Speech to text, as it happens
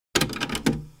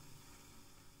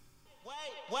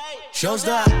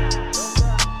Showstop.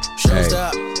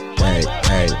 Showstop.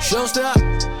 Hey. Showstop.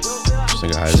 This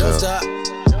nigga high as hell.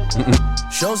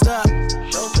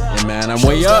 Showstop. Hey, man, I'm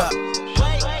way up.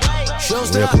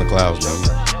 Way up in the clouds, man.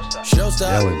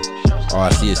 Showstop. Yelling. All I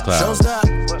see is clouds. Showstop.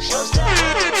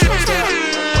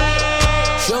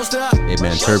 Showstop. Hey,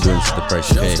 man, turbulence is the price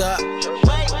you pay.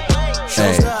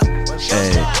 Hey.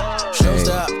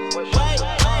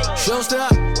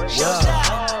 Showstop.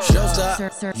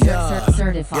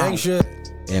 Certified. Gang shit.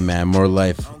 Hey, man, more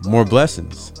life, more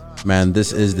blessings. Man,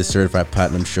 this is the Certified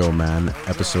Platinum Show, man,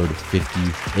 episode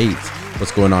 58.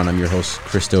 What's going on? I'm your host,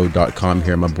 Christo.com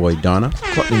here, my boy Donna,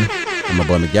 Clutton, and my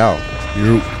boy Miguel.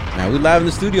 Man, we live in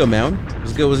the studio, man.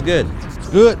 What's good? It's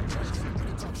good.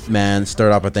 Man,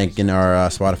 start off by thanking our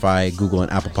Spotify, Google,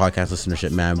 and Apple Podcast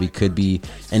listenership, man. We could be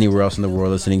anywhere else in the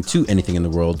world listening to anything in the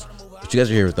world, but you guys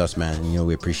are here with us, man, and,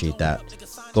 we appreciate that.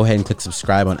 Go ahead and click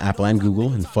subscribe on Apple and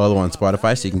Google and follow on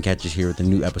Spotify so you can catch us here with a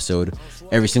new episode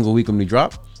every single week when we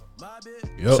drop.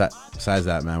 Yep. Besides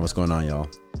that, man, what's going on, y'all?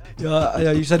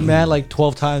 Yeah, you said man like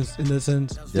 12 times in this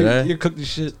sentence. You're cooked as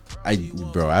shit.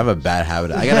 Bro, I have a bad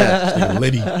habit. I gotta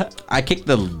Liddy. I kicked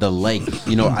the like.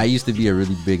 I used to be a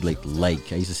really big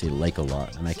like. I used to say like a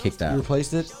lot, and I kicked that. You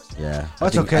replaced it? Yeah.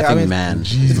 That's okay. I think, mean, man.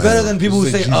 It's better than people who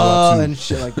say Jesus and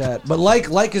shit like that. But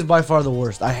like is by far the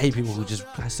worst. I hate people who just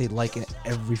say like in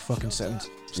every fucking sentence.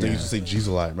 They used to say G's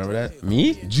a lot. Remember that?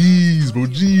 Me? G's, bro.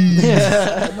 G's.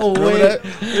 Yeah, no Remember way. that?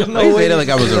 There's I used to say that like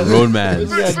I was a road man.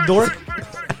 Yeah, dork.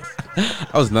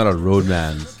 I was not a road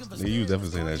man. Nigga, you was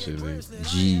definitely saying that shit, nigga.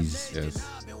 Jeez.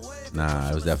 Yes. Nah,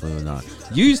 I was definitely not.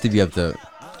 You used to be up to.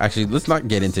 Actually, let's not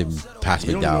get into past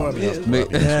You don't know McDowell.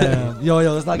 what Damn. Yo,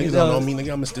 let's not Niggas get don't know me,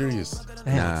 nigga. I'm mysterious.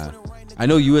 Nah. I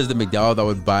know you as the McDowell that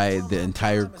would buy the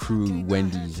entire crew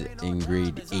Wendy's in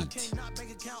grade 8.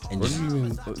 And What just, do you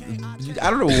mean? I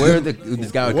don't know where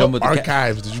this guy would come with. What The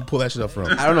archives did you pull that shit up from?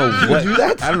 I don't know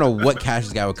what. I don't know what cash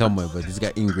this guy would come with, but this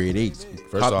guy in grade 8.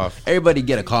 First off, everybody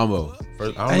get a combo. I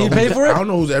don't And know you pay for it? I don't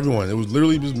know who's everyone. It was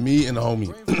literally just me and the homie.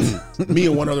 Me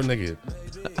and one other nigga.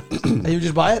 And you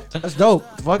just buy it? That's dope.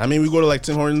 Fuck. I mean, we go to like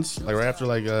Tim Hortons, like right after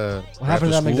like What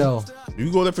happened to that McDowell?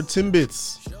 We go there for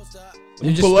Timbits.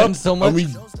 You just Pull spend up so much. and we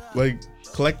like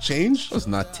collect change. It was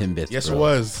not Timbits. Yes, bro. it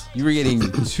was. You were getting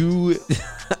 2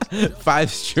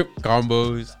 5 strip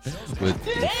combos with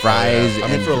fries. I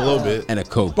mean, for a little bit. and a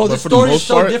Coke. Bro, But the for the story is most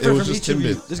so part, it different was from just each of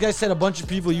you. Timbit. This guy said a bunch of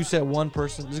people. You said one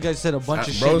person. This guy said a bunch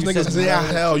of Bro, shit. this You nigga said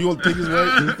say hell. You won't take his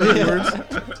words. You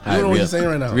don't know what he's saying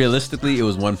right now. Realistically, it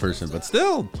was one person, but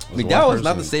still, one McDowell was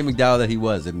not the person. same McDowell that he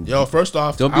was. And Yo, first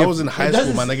off, Don't be I a- was in high It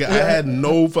school, my doesn't- nigga. I had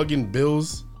no fucking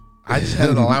bills. I just had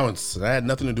an allowance. I had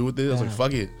nothing to do with it. I was like,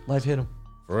 fuck it. Life hit him.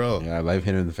 For real. yeah, life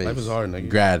hit him in the face. Life is hard, nigga.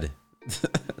 Grad,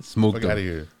 smoked Fuck out of him.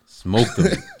 here. Smoked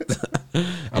him. I'm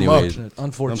Anyways, up.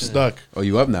 Unfortunate. I'm stuck. oh,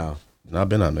 you up now? Nah, I've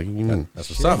been out, nigga. What you mean? That's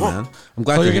what's up, man. I'm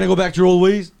glad So you're gonna go back to your old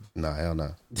ways? Nah, hell nah.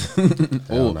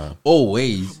 Hell nah.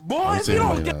 Always. I ain't saying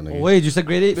money now, nigga. Wait, you said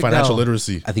grade 8 Financial McDowell.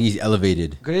 literacy. I think he's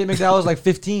elevated. Grade 8 McDowell was like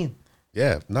 15.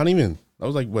 Yeah, not even. I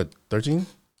was like, what, 13?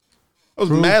 That was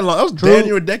mad long. That was damn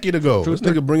near a decade ago. This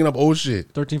nigga bringing up old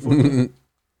shit. 13, 14.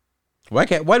 Why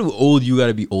do old you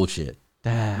gotta be old shit?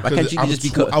 Damn. Why can't you just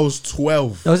be? I was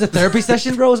 12. That was a therapy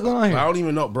session, bro? What's going on I here? don't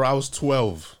even know, bro. I was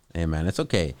 12. Hey, man, it's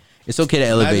okay. It's okay to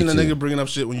elevate Imagine a you. nigga bringing up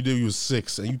shit when you was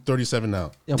 6 and you 37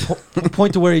 now. Yeah,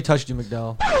 point to where he touched you,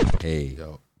 McDowell. Hey,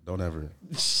 Yo, don't ever.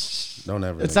 Don't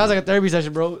ever. It sounds like a therapy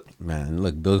session, bro. man,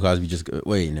 look, Bill Cosby just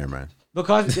wait. Never mind.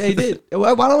 Because yeah, he did.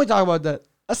 Why don't we talk about that?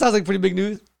 That sounds like pretty big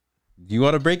news. Do you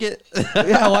want to break it?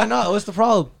 Yeah, why not? What's the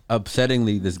problem?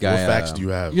 Upsettingly, this guy. What facts do you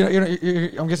have?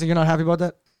 I'm guessing you're not happy about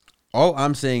that. All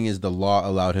I'm saying is the law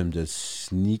allowed him to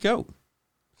sneak out.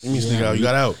 You mean sneak out? You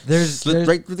got out. There's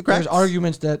Right through the cracks. There's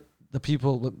arguments that the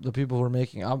people who are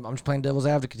making. I'm just playing devil's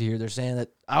advocate here. They're saying that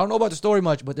I don't know about the story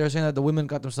much, but they're saying that the women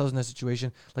got themselves in that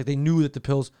situation. Like they knew that the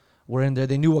pills were in there.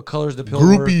 They knew what colors the pills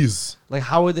were. Groupies. Like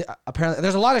how would they? Apparently,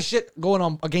 there's a lot of shit going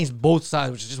on against both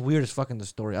sides, which is just weird as fucking the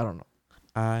story. I don't know.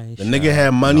 The nigga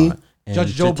had money.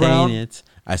 Judge Joe Brown.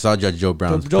 I saw Judge Joe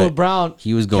Brown. Joe Brown.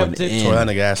 He was going kept it- in. Tore that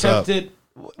nigga ass up. Kept it.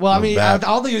 Well, I mean, I back.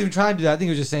 don't think he was even trying to do that. I think he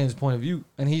was just saying his point of view,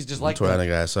 and he's just like Tore that that.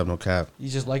 nigga ass up. No cap.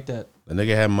 He's just like that. The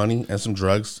nigga had money and some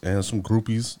drugs and some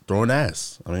groupies throwing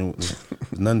ass. I mean,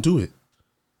 there's nothing to it.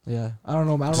 Yeah, I don't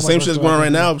know. I don't know. It's the same shit's going on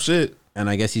right now. Shit. And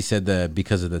I guess he said that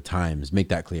because of the times. Make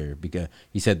that clear. Because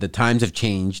he said the times have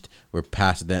changed. We're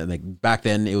past that. Like back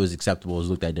then, it was acceptable. It was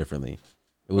looked at differently.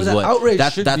 It was Well, that outrage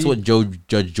that's should that's be- what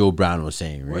Judge Joe Brown was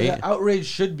saying, Where right? that outrage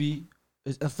should be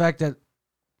is the fact that,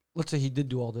 let's say he did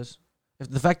do all this, if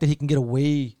the fact that he can get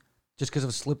away just because of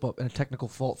a slip up and a technical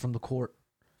fault from the court,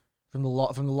 from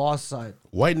the law side.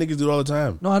 White niggas do it all the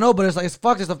time. No, I know, but it's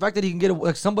fucked. It's the fact that he can get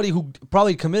like somebody who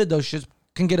probably committed those shits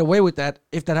can get away with that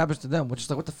if that happens to them. Which is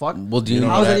like, what the fuck? Well, do you know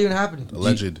how is that even happening?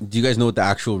 Alleged. Do you guys know what the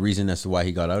actual reason as to why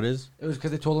he got out is? It was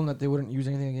because they told him that they wouldn't use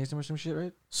anything against him or some shit,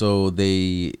 right? So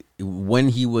when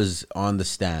he was on the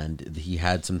stand, he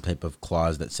had some type of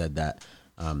clause that said that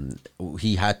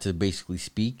he had to basically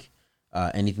speak.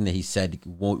 Anything that he said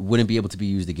wouldn't be able to be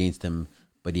used against him,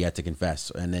 but he had to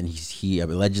confess. And then he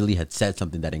allegedly had said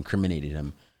something that incriminated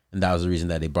him, and that was the reason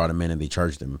that they brought him in and they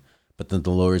charged him. But then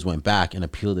the lawyers went back and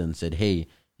appealed it and said, hey,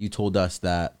 you told us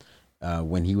that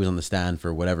when he was on the stand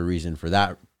for whatever reason, for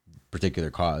that particular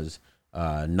cause,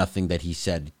 nothing that he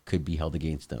said could be held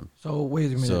against him. So wait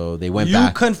a minute. So they went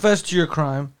back. You confessed to your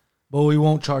crime, but we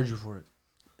won't charge you for it.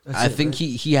 I think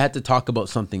he had to talk about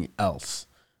something else.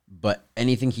 But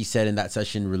anything he said in that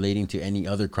session relating to any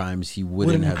other crimes, he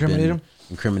wouldn't have been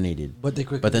incriminated. But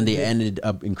then they ended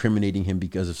up incriminating him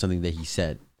because of something that he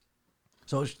said.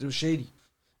 So it was shady.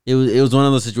 It was one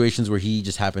of those situations where he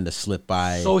just happened to slip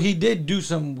by. So he did do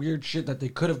some weird shit that they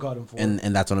could have got him for. And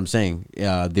that's what I'm saying.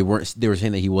 They were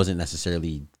saying that he wasn't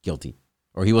necessarily guilty,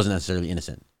 or he wasn't necessarily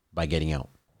innocent by getting out.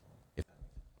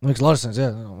 Makes a lot of sense. Yeah,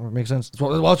 it makes sense. That's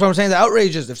what I'm saying. The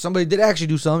outrage is if somebody did actually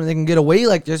do something, they can get away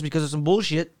like this because of some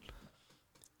bullshit.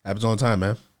 Happens all the time,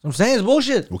 man. I'm saying it's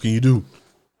bullshit. What can you do?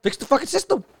 Fix the fucking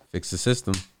system. Fix the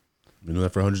system. Been doing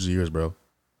that for hundreds of years, bro.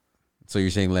 So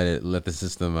you're saying let the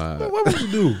system. What would you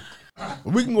do?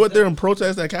 We can go out there and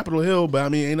protest at Capitol Hill, but I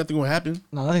mean, ain't nothing gonna happen.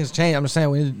 No, nothing's changed. I'm just saying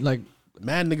we like.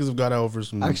 Mad niggas have got out over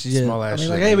some Actually, yeah. small ass shit.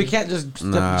 Like, hey, we can't just sit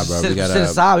we gotta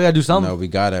aside. We gotta do something. No, we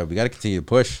gotta continue to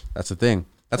push. That's the thing.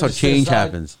 That's how Just sit change aside.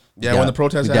 happens. Yeah, when the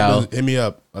protest happens, hit me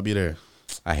up. I'll be there.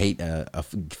 I hate a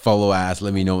follow ass.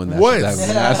 Let me know when that. What?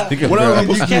 What What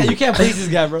else? You can't please this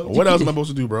guy, bro. What else am I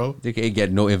supposed to do, bro? They can't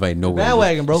get no invite nowhere.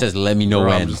 Bandwagon, bro. It says let me know Bro,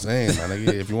 when. I'm just saying, man.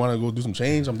 Like, if you want to go do some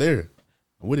change, I'm there.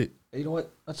 I'm with it. You know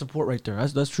what? That's support right there.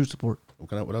 That's true support.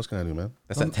 What else can I do, man?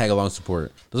 That's that tag along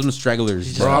support. Those are the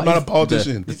stragglers. Bro, I'm not a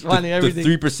politician. He's finding The everything.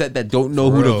 3% that don't know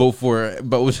who to Bro. vote for,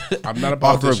 but was I'm not a offer of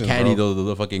politician, candy bro.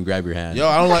 they'll fucking grab your hand. Yo,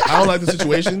 I don't like the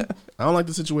situation. I don't like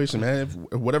the situation, man. If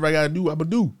whatever I gotta do, I'ma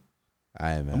do.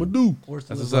 Alright, man. I'ma do. Worst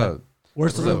to That's live what's by. up.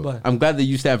 Worst to live by. I'm glad that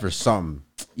you stand for something,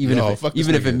 even Yo, if fuck this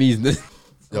it nigga. means this.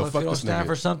 Yo, If fuck you don't this stand nigga.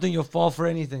 for something, you'll fall for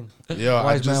anything. Yo, I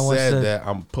Wise man just once said said. that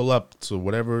I'm pull up to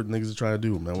whatever niggas are trying to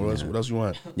do, man. What else you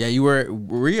want? Yeah, you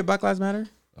were you at Black Lives Matter?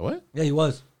 What? Yeah, he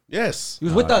was. Yes. He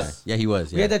was with Okay. us. Yeah, he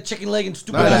was. We Yeah. had that chicken leg and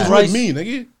stupid Nah, ass he's rice. with me,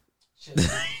 nigga.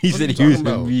 He What said you he was talking with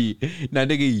about? me. Nah,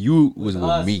 nigga, you was with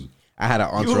us. me. I had an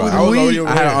were entourage. with I was we? already over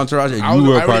I had an entourage, and I you were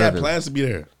a already part had of it. plans to be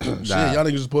there. Shit, Nah. y'all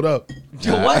niggas just pulled up.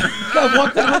 Yo, what? You guys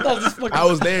walked in with us. This fucking- I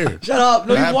was there. Shut up.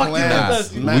 No, I you had walked in with plans.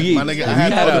 us. My nigga, I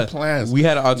had other plans. We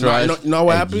had an entourage. You know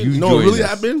what and happened? you You know what joined really us.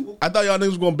 happened? I thought y'all niggas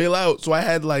was gonna bail out, so I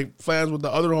had like plans with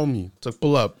the other homie to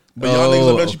pull up. But y'all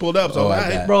niggas eventually pulled up, so Oh, I alright.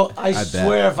 bet. Bro, I bet.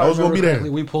 swear if I I was was gonna be there. correctly,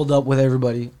 we pulled up with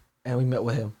everybody and we met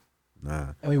with him. Nah.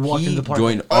 And we walked He in the park.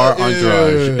 joined our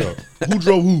entourage. Who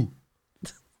drove who?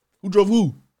 Who drove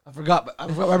who? I forgot. But I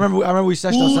remember we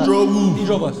sessioned Who outside. drove who? He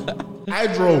drove us. I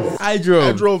drove. I drove.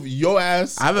 I drove your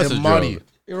ass I must and have Marty. drove.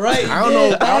 You're right. I don't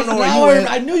know. I don't know where Now you I-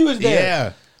 went. I knew you was there.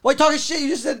 Yeah. Why you talking shit? You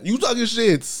just said You talking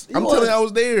shits. He I'm was. telling you I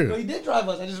was no, there. he did drive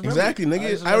us. I just remember. Exactly, nigga.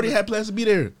 just I already remember. had plans to be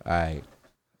there. All right.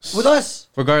 with us.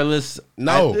 Regardless,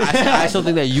 No. I still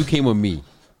think that you came with me.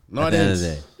 No, at I the end of didn't.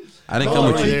 the day. I didn't No, come I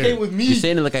with already you. You there. came with me. You're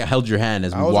saying it like I held your hand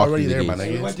as we I was walked already through the there, my gates.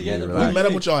 nigga. We went together. Relax. We met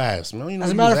up with your ass, man. You know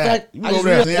As a who matter was of at. fact, you I go just over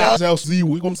there at the realized- SLC.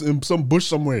 We going in some bush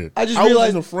somewhere. I just was realized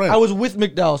in the front. I was with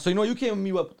McDowell, so you know you came with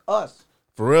me with us.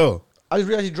 For real. I just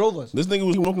realized he drove us. This nigga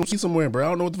was walking to see somewhere, bro. I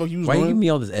don't know what the fuck you was Why you give doing. me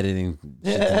all this editing?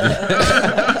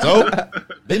 So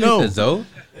they know. So?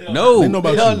 No. They know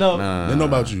about They don't you. know. Nah. They know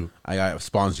about you. I got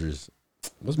sponsors.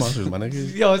 What's sponsors, my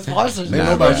nigga? Yo, it's sponsors. They man.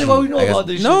 know about That's you. what we know I got- about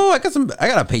this shit. no, I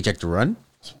got a paycheck to run.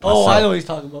 Oh, What's I up? know what he's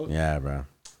talking about. Yeah, bro.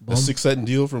 A 6-set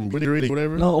deal from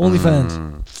whatever. No,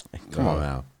 OnlyFans. Come on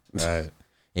now. All right.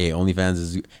 Hey, OnlyFans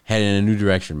is heading in a new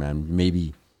direction, man.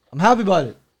 Maybe. I'm happy about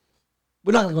it.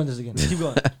 We're not gonna go into this again. Keep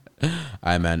going. All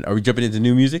right, man. Are we jumping into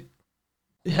new music?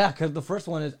 Yeah, because the first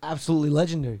one is absolutely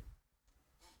legendary.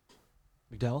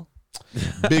 McDowell?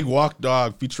 Big Walk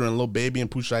Dog featuring Lil Baby and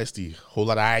Pooh Shiesty. Whole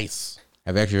lot of ice.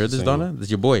 Have you actually heard this, Single. Donna? This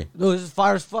is your boy. No, this is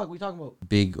fire as fuck. What are you talking about?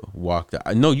 Big Walk.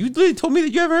 No, you literally told me that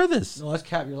you ever heard this. No, that's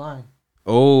Cap. You're lying.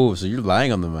 Oh, so you're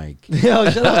lying on the mic. Yo,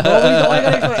 shut up, bro. Why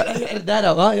you gotta edit that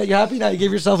out, huh? You happy now? You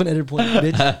gave yourself an edit point,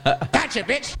 bitch. Gotcha,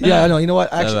 bitch. Yeah, I know. You know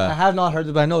what? Actually, Never. I have not heard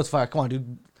it, but I know it's fire. Come on,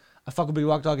 dude. I fuck with Big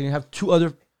Walk Dog, and you have two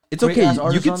other. It's okay. great-ass You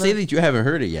artists can on say there. that you haven't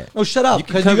heard it yet. No, shut up. You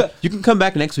can, 'cause come, you got- you can come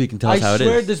back next week and tell I us how it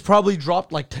swear is. this probably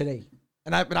dropped like today.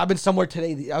 And I've been somewhere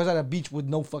today. I was at a beach with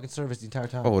no fucking service the entire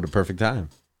time. Oh, what a perfect time.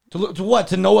 To what?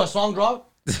 To know a song dropped?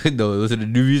 No, listen to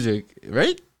new music,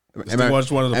 right? Am I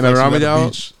wrong with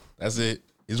that? That's it.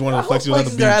 He's one of the flex you at the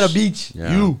beach. They're at a beach.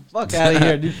 Yeah. You fuck out of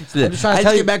here, dude. I'm just trying to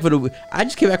tell you. I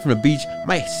just came back from the beach.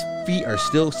 My feet are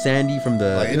still sandy from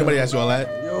the. Like anybody asked you all that?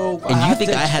 And you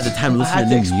think I had the time to listen to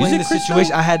new music? Explain the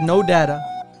situation. I had no data,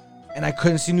 and I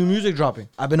couldn't see new music dropping.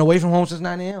 I've been away from home since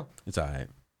 9 a.m. It's alright.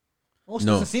 Most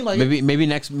No, doesn't seem like maybe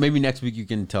next week you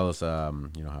can tell us you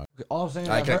know how. all I'm saying.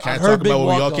 I I've can't heard talk Big about what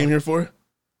we all Walk came here for.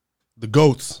 The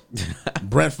goats,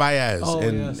 Brent Fayez Oh,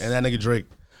 and yes. that nigga Drake,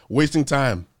 wasting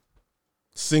time.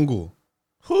 Single.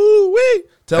 Whoo wee.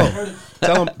 Tell him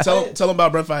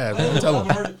about Brent Fayez. Tell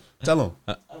him.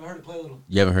 I've heard it play a little.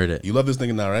 You haven't heard it, You love this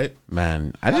nigga now, right?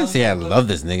 man. I didn't say I love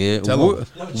this nigga. Tell him.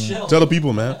 Chill. Tell the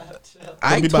people, man.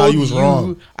 I people how told you was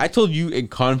wrong. I told you in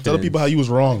confidence. Tell the people how you was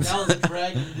wrong.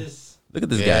 dragging this. Look at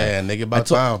this Yeah, guy. nigga, about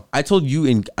time. I told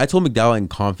McDowell in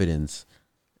confidence.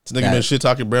 This nigga been shit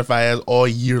talking Brent Fayez all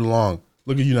year long.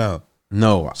 Look at you now.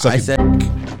 No, Suck I it. said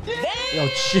Yo,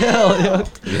 chill. Yo.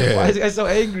 Yeah. Why is this guy so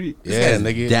angry? Yeah, guy's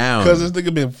nigga. down. Because this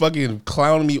nigga been fucking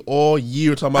clowning me all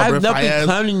year talking about I've Brent not been Fayez.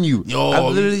 clowning you. Yo,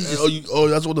 I've literally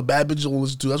just that's what the bad bitches don't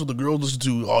listen to. That's what the girls listen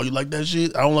to. Oh, you like that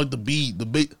shit? I don't like the beat. The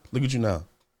beat. Look at you now.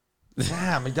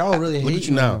 Damn, McDowell really Look hates at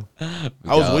you now.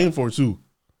 I was waiting for it too.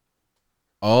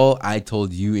 all I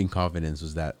told you in confidence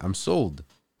was that I'm sold.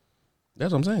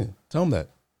 That's what I'm saying. Tell him that.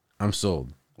 I'm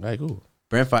sold. All right, cool.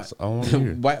 Brent Fayez. I want to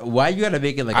hear. Why you gotta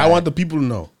make it like I want the people to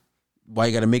know. Why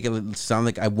you gotta make it sound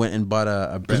like I went and bought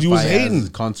a Brent you was Fayez hating.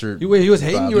 concert? He was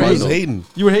hating. You were He was hating. hating.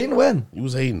 You were hating when? He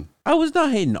was hating. I was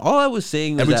not hating. All I was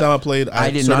saying was Every that time I played, I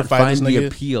did not certified find this the nigga.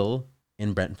 appeal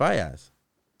in Brent Fayez.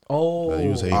 Oh, He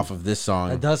was hating. Off of this song,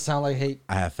 that does sound like hate.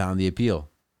 I have found the appeal.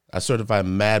 I certified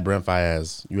mad Brent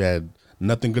Fayez. You had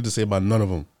nothing good to say about none of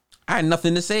them. I had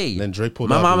nothing to say. Then Drake pulled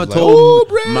my up mama and was told like, "Oh,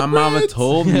 Brent, my mama Brent."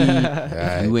 told me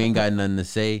Alright. you ain't got nothing to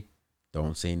say.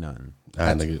 Don't say nothing.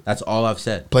 Alright, nigga. That's all I've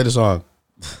said. Play the song.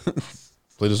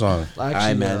 Play the song. All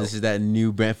right, man. This is that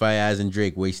new Brent Fayez and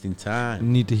Drake wasting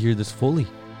time. need to hear this fully.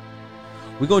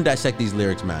 We're gonna dissect these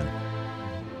lyrics, man.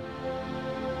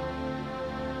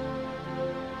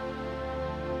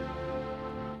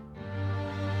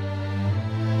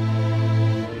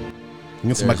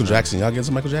 Get some Michael Jackson. Y'all get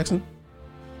some Michael Jackson?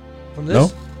 From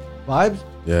this? Vibes?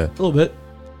 Yeah. A little bit.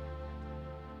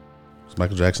 It's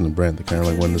Michael Jackson and Brent. They kind of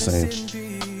like one and the same.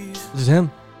 This is him?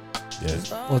 Yeah.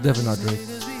 Well, definitely not Drake.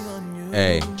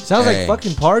 Hey. Sounds hey, like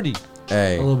fucking Party.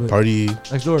 Hey. A little bit. Party.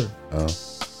 Next door. Oh.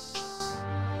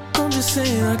 I'm just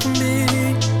saying I can be,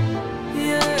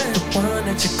 yeah, the one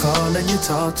that you call and you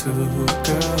talk to,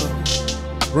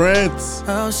 girl. Brent.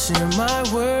 I'll share my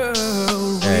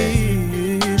world Hey.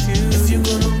 with you. If you're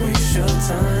gonna waste your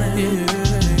time, then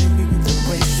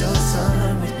waste your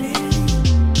time with me.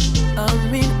 I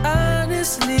mean,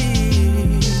 honestly,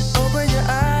 open your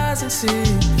eyes and see.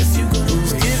 If you're gonna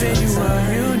waste your time,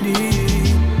 what you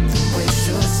need, then waste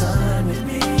your time with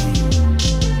me.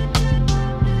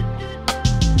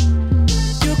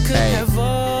 You could Hey. have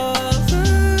all the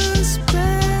space,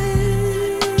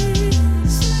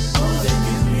 all that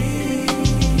you need.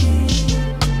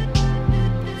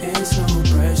 It's no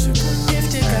pressure, girl. If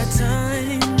you got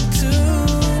time to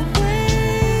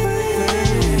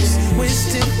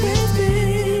waste it with me.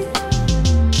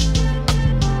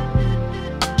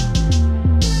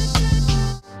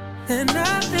 And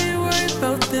I ain't worried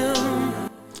about them.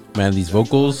 Man, these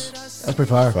vocals, That's pretty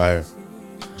fire. Fire.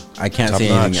 I can't Top say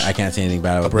notch. anything. I can't say anything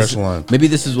bad about Upper this. echelon. Maybe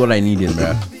this is what I needed,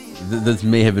 bro. This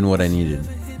may have been what I needed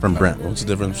from Brent. What's the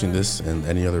difference between this and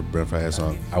any other Brent Fayez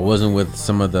song? I wasn't with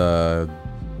some of the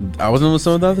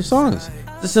other songs.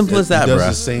 It's as simple as that, He does bro.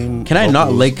 the same Can I not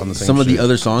vocals like on the same some of the shit.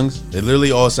 other songs? They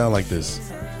literally all sound like this.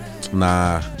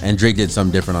 Nah. And Drake did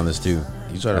something different on this too.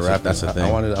 You try to That's rap. that's the thing.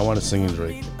 I wanted singing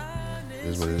Drake. It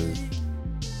is what it is.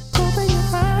 Open your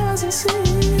eyes and see.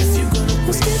 If you're gonna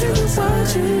waste your time,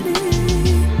 what you need,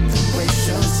 then waste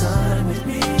your time with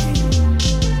me.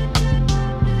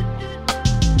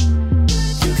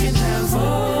 You can have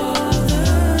all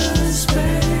the space,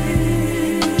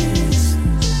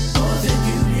 all that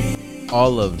you need.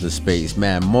 All of the space,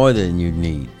 man, more than you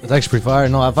need. It's actually pretty fire.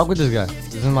 No, I fuck with this guy.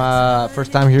 This is my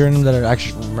first time hearing him that I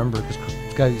actually remember. Because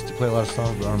this guy used to play a lot of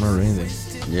songs, but I don't remember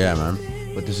anything. Yeah, man.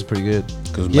 But this is pretty good.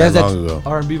 Because He has mad that long ago.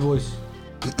 R&B voice.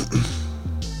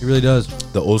 He really does.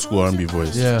 The old school R&B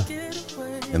voice. Yeah.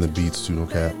 And the beats too, no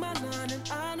cap.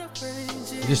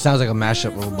 It just sounds like a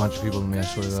mashup of a bunch of people to me, I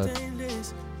swear to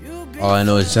God. All I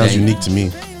know is Sounds unique to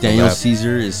me. Daniel Rap.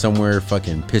 Caesar is somewhere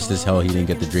fucking pissed as hell he didn't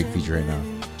get the Drake feature right now.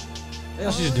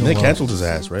 else he's doing They well. canceled his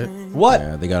ass, right? What?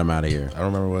 Yeah, they got him out of here. I don't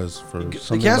remember what it was for. Something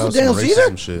canceled about some Daniel Caesar?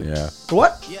 racism shit. Yeah. For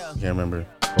what? Can't remember.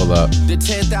 Hold up. The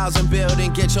 10,000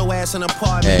 building, get your ass an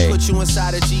apartment, Hey. put you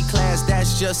inside a G class.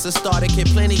 That's just a starter kit.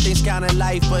 Plenty things count in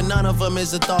life, but none of them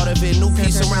is the thought of it. New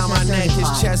piece around my neck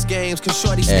is chess games. Cause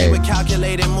shorty stay Hey. with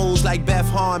calculated moves like Beth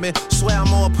Harmon. Swear I'm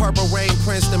more Purple Rain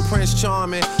Prince than Prince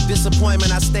Charming.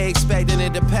 Disappointment, I stay expecting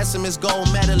it. The pessimist,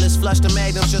 gold medalist, flush the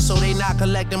magnums just so they not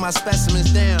collecting my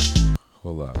specimens. Damn.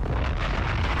 Hold up.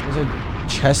 Was it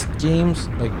chess games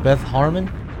like Beth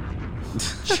Harmon?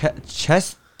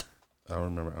 Chess? I don't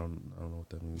remember. I don't know what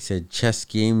that He means. said chess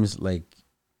games like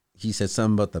he said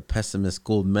something about the pessimist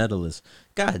gold medalist.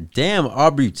 God damn,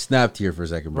 Aubrey snapped here for a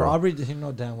second, bro. Bro, Aubrey, you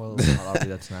know damn well it was not Aubrey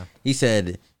that snapped. He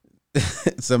said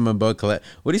something about collect.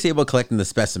 What do you say about collecting the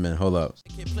specimen? Hold up.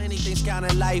 Plenty things count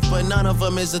in life, but none of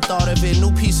them is the thought of it.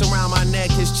 New piece around my neck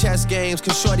is chess games.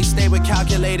 Cause shorty stay with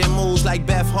calculated moves like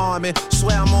Beth Harmon.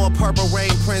 Swear I'm more Purple Rain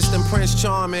Prince than Prince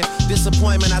Charming.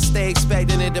 Disappointment, I stay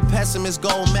expecting it. The pessimist,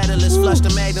 gold medalist, flush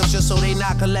the magnums just so they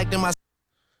not collecting my.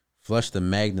 Flush the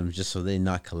magnums just so they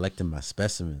not collecting my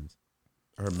specimens.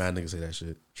 I heard mad niggas say that shit.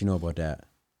 What you know about that?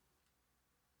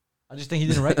 I just think he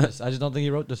didn't write this. I just don't think he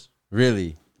wrote this.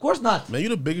 Really? Of course not. Man, you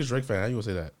the biggest Drake fan. How you gonna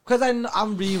say that? Because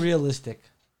I'm being realistic.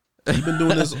 He been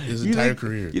doing this his entire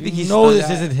career. You think You he's know on this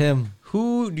that? isn't him.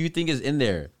 Who do you think is in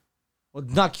there? Well,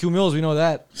 not Q Mills, we know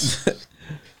that.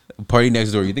 Party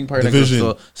Next Door. You think Party Division. Next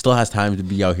Door still has time to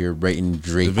be out here writing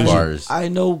Drake Division. bars? I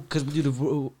know because we do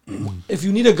the. If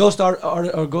you need a ghost art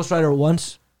or ghost writer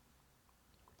once,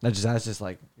 that's just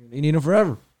like you need him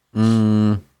forever.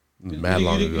 Mad you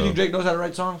long think ago. Drake knows how to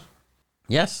write songs?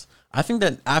 Yes. I think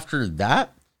that after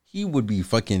that, he would be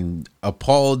fucking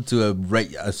appalled to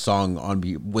write a song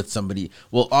with somebody.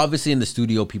 Well, obviously in the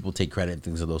studio, people take credit and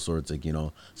things of those sorts. Like, you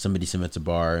know, somebody submits a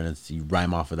bar and you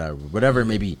rhyme off of that or whatever it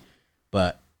may be.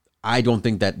 But I don't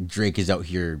think that Drake is out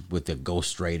here with a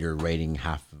ghostwriter writing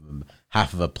half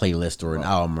of a playlist or an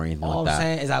album or anything All like I'm that.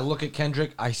 saying is, I look at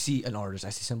Kendrick, I see an artist, I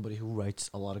see somebody who writes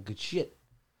a lot of good shit.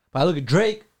 But I look at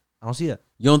Drake, I don't see that.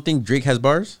 You don't think Drake has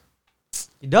bars?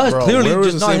 He does Bro, clearly, where was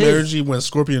just the not same his. energy when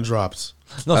Scorpion drops?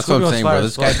 No, That's what I'm Scorpion's saying, fire bro.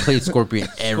 as This guy fuck. played Scorpion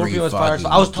every Scorpio was fire. fucking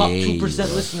I was top day, 2% bro.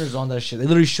 listeners on that shit. They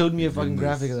literally showed me a fucking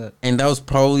graphic of that. And that was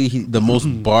probably the most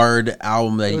barred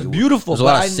album that It was beautiful, There's a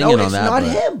but lot I of know singing it's on that. not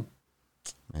but- him.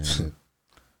 Man,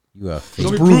 you a fake,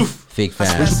 Show me proof. fake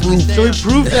fan. Show me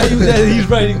proof that he's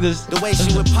writing this. The way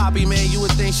she with Poppy, man, you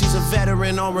would think she's a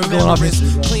veteran on Going off remembrance.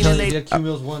 history, bro. Cleaning Telling you, lady. yeah, Q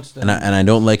Mills once. And I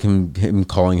don't like him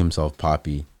calling himself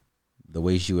Poppy. The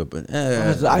way she would, but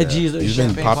The IG is He's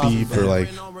been champagne Poppy for bro. like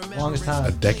Longest a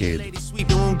time. decade. Lady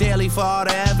sweeping room daily for all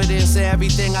the evidence of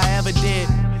everything I ever did.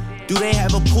 Do they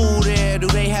have a pool there? Do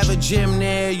they have a gym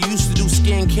there? You used to do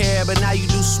skincare, but now you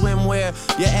do swimwear.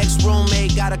 Your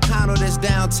ex-roommate got a condo that's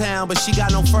downtown, but she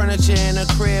got no furniture in her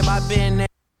crib. I've been there.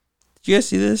 Did you guys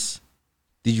see this?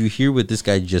 Did you hear what this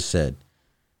guy just said?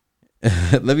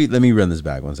 let me run this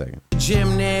back 1 second.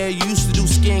 Gym there, you used to do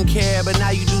skincare, but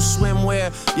now you do swimwear.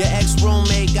 Your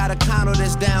ex-roommate got a condo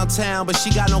that's downtown, but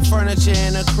she got no furniture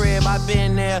in her crib. I've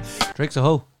been there. Drake's a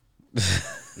hoe.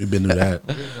 We've been through that.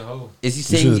 Is he You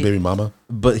seen saying? his baby mama?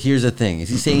 But here's the thing: is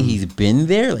he saying he's been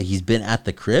there, like he's been at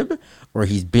the crib, or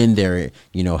he's been there,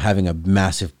 you know, having a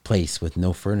massive place with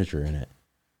no furniture in it?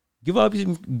 Give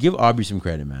Aubrey some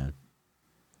credit, man.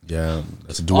 Yeah,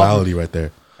 that's a duality right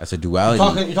there. That's a duality.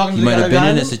 You're talking he to might the have guy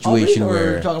been in a Aubrey, situation or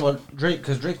where you're talking about Drake,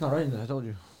 because Drake's not writing this. I told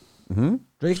you. Hmm?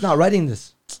 Drake's not writing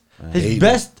this. hate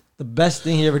The best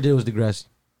thing he ever did was Degrassi.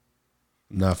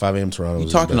 Nah, 5 a.m. Toronto. you're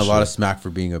was talking a his best lot of shit. smack for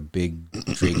being a big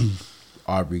Drake,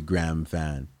 Aubrey Graham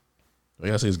fan. I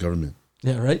gotta say his government.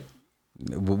 Yeah, right.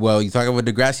 Well, you talk about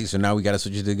Degrassi, so now we got to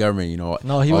switch it to the government. You know,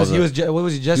 No, he all was. the- What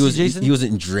was he? Jesse Jason. He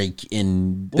wasn't Drake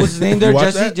in. What was his name there? You watch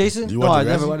Jesse that? Jason. Do you No, watch I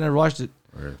Degrassi? never watched it.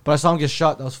 Right. But I saw him get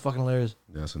shot. That was fucking hilarious.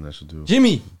 Yeah, that's what that should do.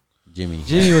 Jimmy. Jimmy.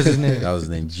 Jimmy was his name. That was his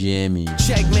name, Jimmy.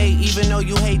 Checkmate, even though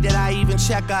you hate that I even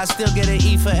check, I still get an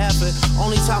E for effort.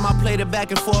 Only time I play the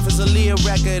back and forth is a Leah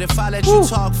record. If I let you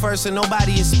talk first and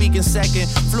nobody is speaking second,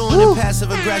 fluent in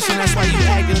passive aggression, that's why you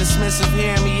acting dismissive.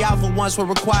 Hearing me out for once will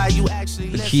require you actually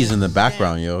The listen. keys in the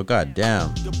background, yo. God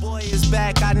damn. Your boy is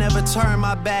back, I never turn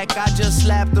my back. I just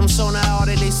slapped them, so now all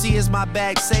that they see is my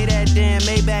back. Say that damn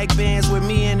Maybach bands with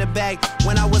me in the back.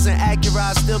 When I wasn't accurate,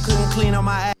 I still couldn't clean on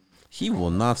my act. He will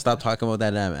not stop talking about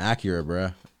that damn Acura,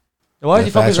 bruh. Why Yeah, did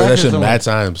he fuck facts, his right? That record shit so much? mad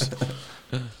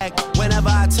times. Whenever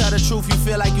I tell the truth, you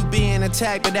feel like you being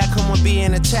attacked, but that come with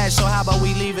being attached. So how about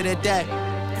we leave it at that?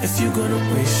 If you're gonna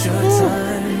waste your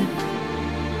time,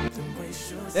 then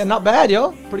waste your Yeah, not bad,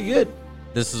 yo. Pretty good.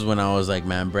 This is when I was like,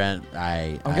 man, Brent,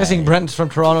 I'm guessing Brent's from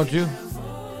Toronto too.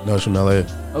 No, it's from LA.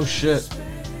 Oh shit.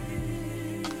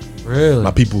 Really?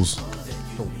 My peoples.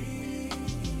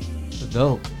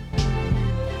 Dope.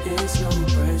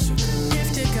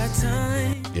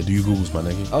 Yeah, do you Googles, my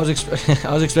nigga?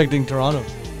 I was expecting Toronto.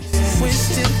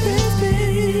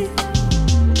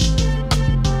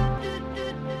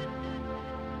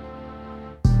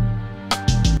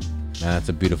 Man, that's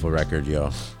a beautiful record, yo.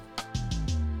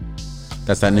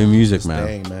 That's that new music, man.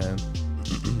 Dang, man.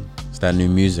 It's that new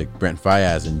music. Brent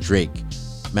Faiyaz and Drake.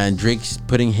 Man, Drake's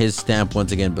putting his stamp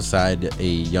once again beside a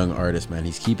young artist, man.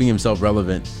 He's keeping himself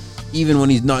relevant even when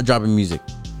he's not dropping music.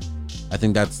 I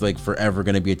think that's like forever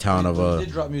going to be a talent of a... He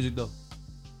did drop music though.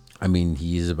 I mean,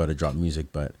 he is about to drop music,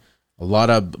 but a lot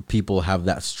of people have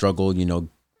that struggle, you know,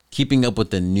 keeping up with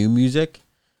the new music,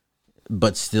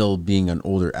 but still being an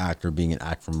older act or being an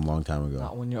act from a long time ago.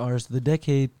 Not when you're artist of the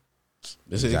decade.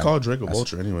 They call Drake a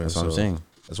vulture anyway. That's what I'm saying.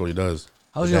 That's what he does.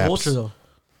 How's he a vulture though?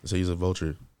 They say he's a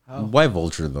vulture. Why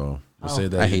vulture though? They say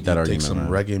that I hate that he argument, takes some man.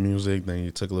 reggae music, then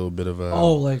he took a little bit of a...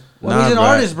 Oh, like Nah, he's an bro.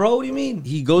 artist, bro. What do you mean?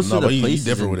 He goes No, to but the he places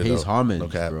different and with it, pays though. homage, No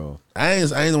cap. bro. I ain't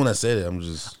the one that said it. I'm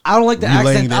just... I don't like the relaying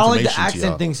accent. the I don't like the information to y'all.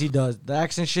 accent things he does. The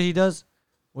accent shit he does.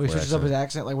 Where he What switches up accent? his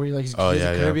accent, like where he like he's, Oh, he has yeah,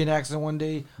 a yeah. Caribbean accent one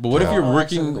day. But what if you're Oh,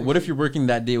 working? accent. What if you're working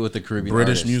that day with the Caribbean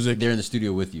British artist? music? They're in the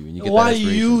studio with you, and you get Why that do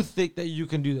inspiration? you think that you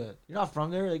can do that? You're not from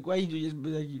there. Like why you just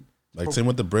like you? Like, same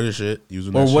with the British shit.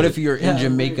 Using Or that what shit. if you're Yeah, in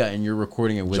Jamaica and you're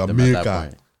recording it with them at Jamaica. that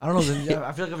point? I don't know. Then,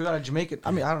 I feel like if you got a Jamaican, I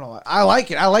mean, I don't know. I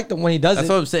like it. I like the when he does That's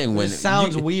it. what I'm saying. When it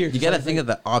sounds you, weird. you It's gotta like- think of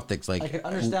the optics. Like I can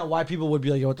understand why people would be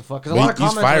like, "Yo, what the fuck?" Because a lot But of he's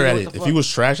comments fire are at like, it. "What the If he fuck?" was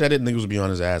trash at it, niggas would be on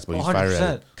his ass. But he's fire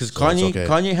at it. because So it's Kanye, okay.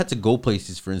 Kanye had to go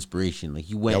places for inspiration. Like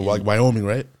he went, Yeah, like Wyoming,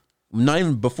 right? not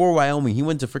even before Wyoming. He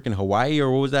went to freaking Hawaii or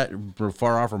what was that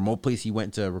far off remote place he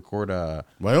went to record?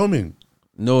 Wyoming.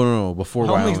 No, before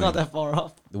Wyoming's Wyoming. not that far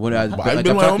off. When I, I've like, been I'm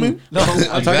talking- Wyoming. No, I'm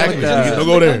talking Exactly. like Don't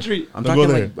go there. country. I'm Don't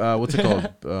talking go like there. what's it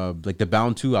called? Like the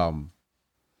Bound 2 album.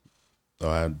 Oh,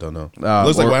 I don't know. Or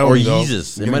Looks like Wyoming, though.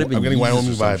 Yeezus. It I'm might have been getting Yeezus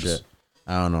Wyoming or some vibes. shit.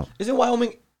 I don't know. Isn't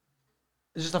Wyoming?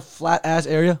 It's just a flat ass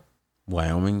area.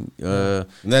 Wyoming. Isn't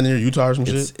that near Utah or some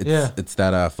It's shit? it's, Yeah. it's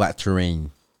that flat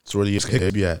terrain. It's where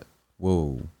the be at.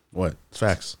 Whoa. What? It's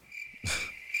facts.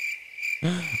 All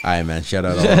right, man. Shout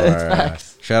out all Yeah, of it's our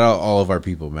facts. shout out all of our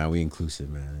people, man. We inclusive,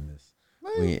 man. In this.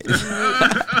 We,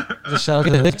 Just shout out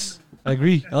to the Hicks. I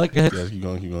agree. I like the Hicks. Yeah, keep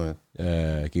going, keep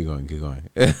going. keep going.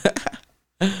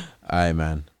 All right,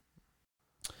 man.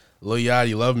 Lil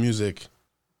Yachty, love music.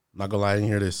 Not gonna lie, I didn't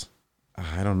hear this.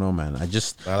 I don't know, man. I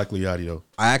like Lil Yachty, though.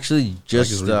 I actually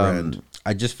just his rebrand.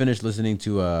 I just finished listening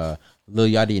to Lil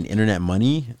Yachty and Internet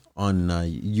Money on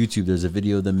YouTube. There's a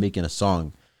video of them making a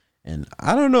song, and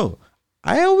I don't know.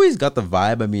 I always got the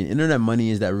vibe. I mean, Internet Money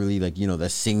is that really like the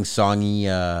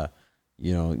sing-songy,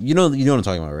 you know what I'm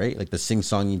talking about, right? Like the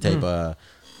sing-songy type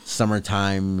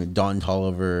summertime Don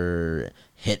Toliver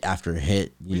hit after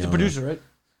hit. He's a producer, right?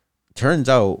 Turns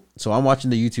out, so I'm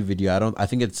watching the YouTube video. I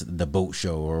think it's the boat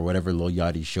show or whatever Lil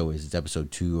Yachty's show is. It's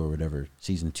episode 2 or whatever,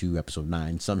 season 2, episode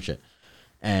 9, some shit.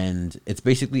 And it's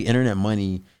basically Internet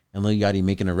Money and Lil Yachty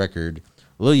making a record.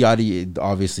 Lil Yachty,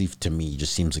 obviously, to me,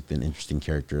 just seems like an interesting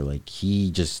character. Like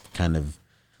he just kind of,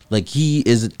 like he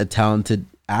is a talented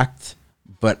act,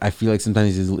 but I feel like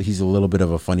sometimes he's a little bit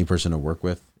of a funny person to work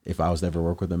with. If I was to ever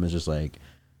work with him, it's just like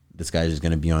this guy's just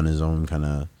gonna be on his own kind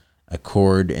of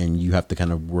accord, and you have to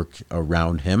kind of work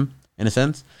around him in a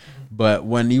sense. But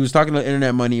when he was talking about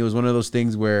Internet Money, it was one of those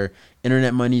things where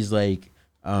Internet Money's like,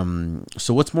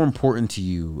 so what's more important to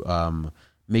you,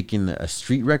 making a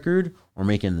street record or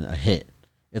making a hit?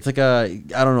 It's like I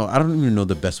don't know. I don't even know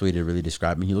the best way to really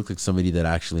describe him. He looks like somebody that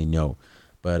I actually know.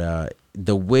 But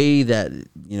the way that,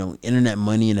 Internet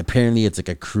Money, and apparently it's like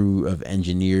a crew of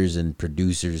engineers and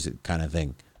producers kind of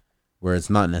thing, where it's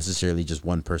not necessarily just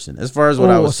one person. As far as what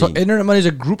I was so seeing. Internet Money is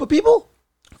a group of people?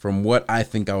 From what I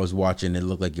think I was watching, it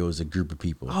looked like it was a group of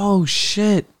people. Oh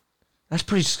shit. That's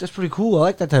pretty cool. I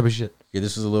like that type of shit. Yeah,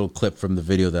 this is a little clip from the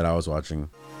video that I was watching.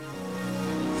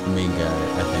 It's the main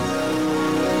guy, I think.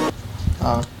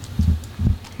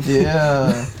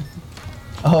 Yeah.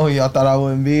 Oh, y'all thought I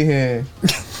wouldn't be here.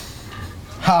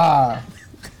 Ha.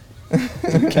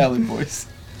 Cali voice.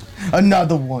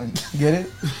 Another one. Get it?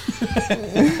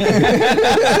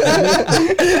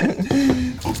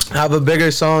 Have a bigger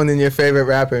song than your favorite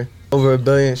rapper. Over 1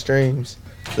 billion streams.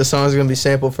 The song's gonna be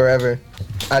sampled forever.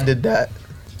 I did that.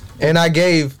 And I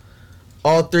gave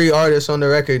all 3 artists on the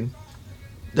record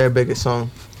their biggest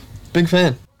song. Big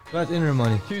fan. That's Internet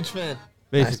Money. Huge fan.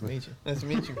 Basically. Nice to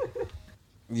meet you.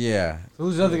 Yeah.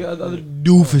 Who's the other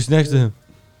doofus next to him?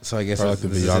 So I guess Probably that's,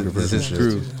 like the this videographer is his and shit.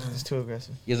 crew. It's too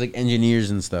aggressive. He has like engineers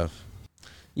and stuff.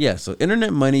 Yeah, so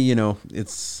Internet Money,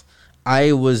 it's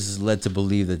I was led to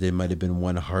believe that there might have been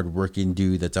one hardworking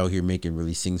dude that's out here making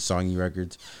really sing-songy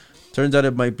records. Turns out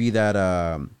it might be that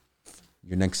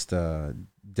your next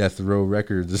Death Row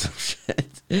Records or some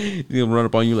shit. He's gonna run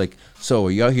up on you like, so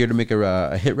are you out here to make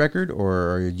a hit record,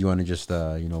 or do you want to just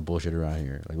bullshit around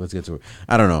here? Like, let's get to it.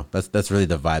 I don't know. That's really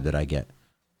the vibe that I get.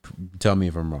 Tell me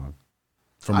if I'm wrong.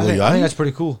 From I Lil think Yachty? that's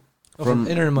pretty cool. From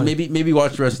internet money. Maybe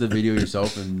watch the rest of the video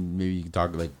yourself, and maybe you can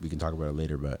talk we can talk about it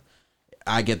later. But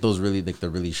I get those really like the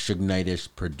really Suge Knight-ish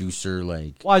producer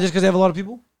like. Why? Just because they have a lot of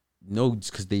people? No,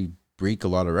 just because they break a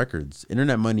lot of records.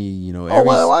 Internet money, Oh,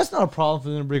 well, it's not a problem for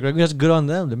them to break records. That's good on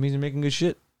them. That means they're making good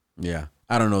shit. Yeah,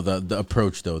 I don't know the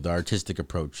approach though, the artistic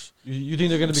approach. You think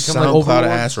they're gonna become like SoundCloud overlords?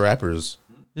 ass rappers.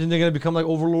 You think they're gonna become like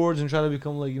overlords and try to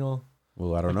become like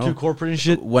Well, I don't like know. too corporate and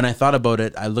shit? When I thought about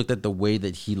it, I looked at the way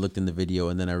that he looked in the video,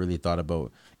 and then I really thought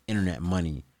about internet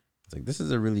money. It's like, this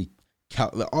is a really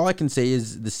all I can say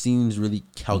is this seems really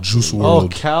calculated. Juice Oh,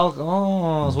 WRLD.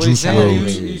 so what are you Juice saying?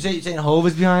 WRLD. You saying Hove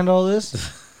is behind all this?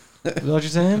 Is that what you're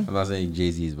saying? I'm not saying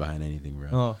Jay-Z is behind anything, bro.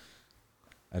 Oh,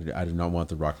 I do not want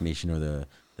the Rock Nation or the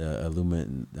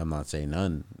Illuminati. I'm not saying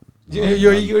none. you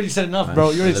already said enough,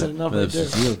 bro. You already said enough My right lips there. are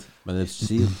sealed. My lips are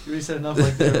sealed. You already said enough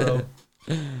right there, bro.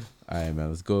 All right, man.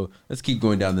 Let's go. Let's keep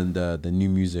going down the new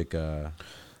music.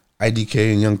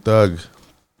 IDK and Young Thug,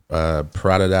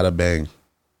 Prada Dada Bang,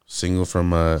 single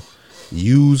from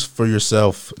Use For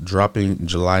Yourself, dropping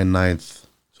July 9th.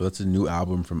 So that's a new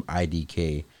album from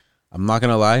IDK. I'm not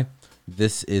gonna lie,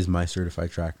 this is my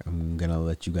certified track. I'm gonna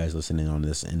let you guys listen in on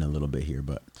this in a little bit here,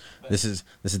 but this is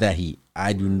that heat.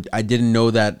 I didn't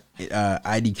know that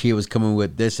IDK was coming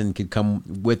with this and could come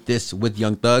with this with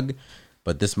Young Thug,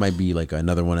 but this might be like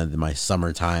another one of my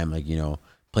summertime, like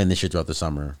playing this shit throughout the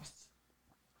summer.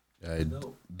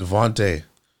 Devontae,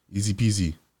 easy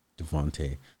peasy,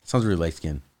 Devontae sounds really light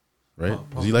skinned, right?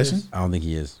 Is he licensed? I don't think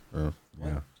he is. Oh,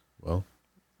 Yeah, well,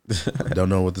 I don't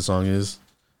know what the song is.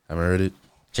 Haven't heard it.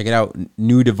 check it out.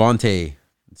 New Devontae.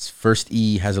 Its first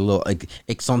E has a little like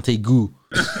exante goo.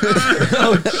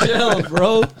 Oh, chill,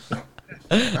 bro.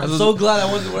 I'm so glad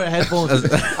I wasn't wearing headphones.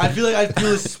 I feel like I'd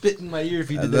feel a spit in my ear if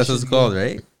he did that. That's what it's shit called,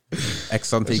 again. right?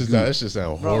 Exante goo. That just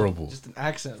sound Bro, horrible. Just an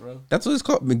accent, bro. That's what it's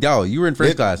called. McDowell, you were in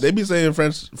French class. They be saying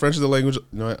French is the language.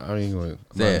 You know what? I ain't going.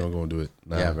 I'm Say not it. even going to do it.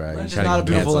 Nah. Yeah, bro. French is Trying to not a get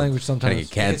beautiful canceled. language Trying to sometimes. get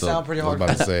It can canceled. sound pretty I was hard.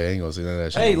 about to say, I ain't gonna say none of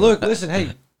that shit. Hey, look, listen,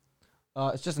 hey.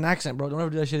 It's just an accent, bro. Don't ever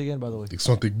do that shit again, by the way.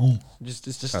 Something goo.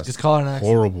 Just call it an accent.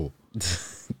 Horrible.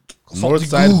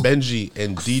 Northside Benji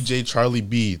and DJ Charlie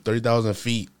B, 30,000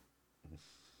 feet.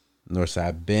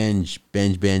 Northside Binge.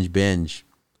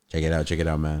 Check it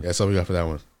out, man. Yeah, that's all we got for that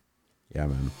one. Yeah,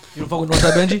 man. You don't fuck with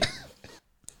Northside Benji?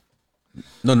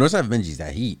 No, Northside Benji's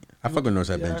that heat. I fuck with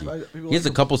Northside Yeah, Benji. He has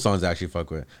a couple songs I actually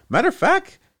fuck with. Matter of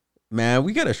fact, man,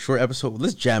 we got a short episode.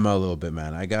 Let's jam out a little bit,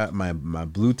 man. I got my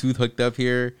Bluetooth hooked up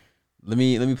here. Let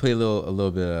me play a little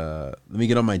bit. Let me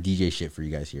get on my DJ shit for you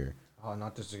guys here. Oh,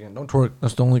 not this again. Don't twerk.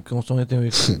 That's the only thing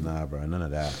we can. Nah, bro, none of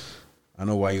that. I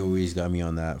know why you always got me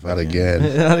on that. Not fucking-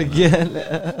 again. Not again.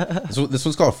 This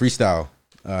one's called Freestyle.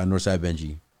 Northside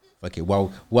Benji. Okay,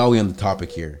 while we on the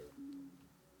topic here.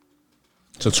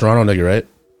 So Toronto nigga, right?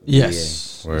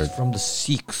 Yes. Word. He's from the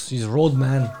Sikhs. He's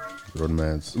roadman.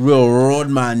 Roadmans. Real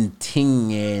roadman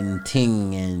ting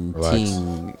and Relax.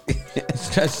 ting.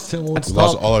 That still won't We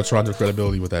lost stop. all our Toronto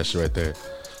credibility with that shit right there.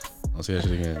 I'll say that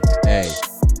shit again.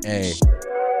 Hey.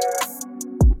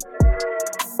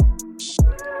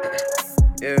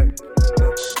 Yeah.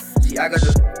 See, I got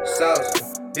the sauce.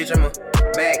 Bitch, I'm a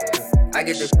Mac. I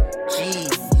get the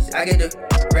cheese. I get the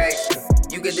racks.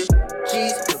 You get the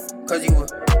cheese, cause you a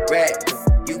rat.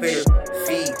 You pay the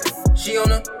fee. She on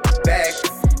the back.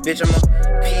 Bitch, I'm a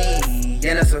P.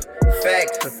 And that's a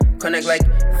fact. Connect like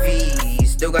V.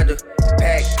 Still got the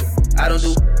pack. I don't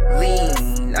do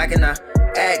lean. I cannot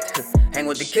act. Hang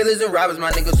with the killers and robbers,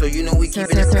 my nigga, so you know we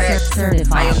keeping it packed.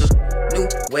 I am the new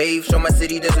wave, show my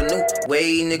city there's a new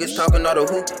way. Niggas talking all the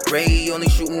hoop, Ray only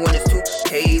shooting when it's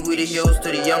 2K. We the heroes to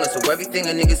the youngest, so everything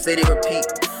a nigga say they repeat.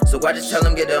 So I just tell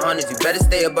them get the hundreds, you better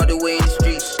stay above the way in the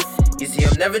streets. You see,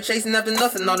 I'm never chasing after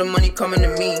nothing, all the money coming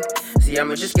to me. See,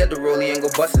 I'ma just get the rollie and go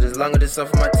bust it as long as it's up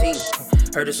for my team.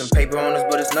 Heard of some paper on us,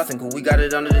 but it's nothing, cause we got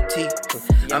it under the T.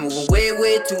 I'm moving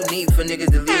way too neat for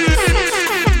niggas to leave me the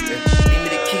seat. Leave me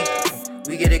the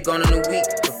key. We get it gone in a week.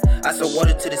 I saw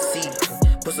water to the sea.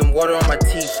 Put some water on my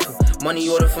teeth. Money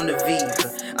order from the V.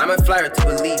 I might fly her to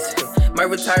Belize. Might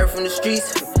retire from the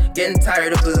streets. Getting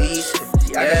tired of police.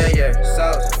 Yeah.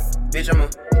 Sauce. Bitch, I'm a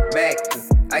Mac.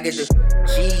 I get the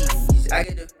cheese. I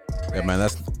get the. Yeah, man,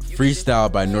 that's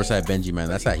Freestyle by Northside Benji, man.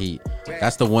 That's that heat.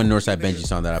 That's the one Northside Benji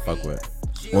song that I fuck with.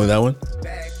 Only that one?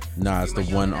 Nah, it's the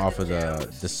one off of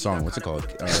the song. What's it called?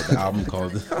 The album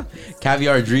called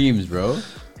Caviar Dreams, bro.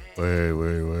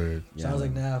 Word. Yeah. Sounds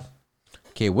like Nav.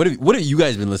 Okay, what have you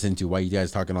guys been listening to? Why you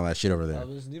guys talking all that shit over there?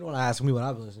 You don't want to ask me what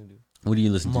I've been listening to. What do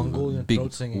you listen Mongolian to? Big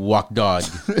throat singing. Walk Dog.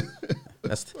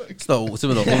 That's some of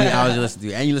the only hours you listen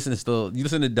to. And you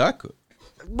listen to Duck?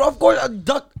 Bro, of course,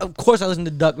 Duck. Of course, I listen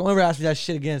to Duck. Don't ever ask me that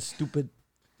shit again. Stupid,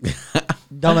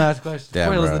 dumbass question.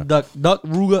 Damn, of course, I listen to Duck,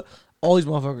 Ruga, all these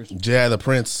motherfuckers. J.I. the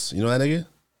Prince. You know that nigga?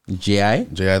 J.I.?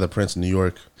 J.I. the Prince, New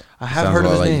York. I have Sounds heard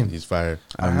of his like name. He's fire.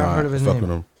 I have heard of his Fuck name.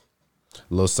 with him.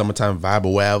 A little summertime vibe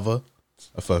or whatever.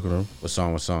 I fuck with him. What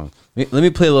song? Let me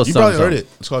play a little You song. probably heard it.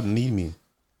 It's called Need Me.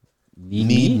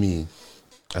 Need Me.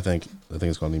 I think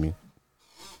it's called Need Me.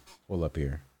 Hold up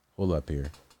here.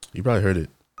 You probably heard it.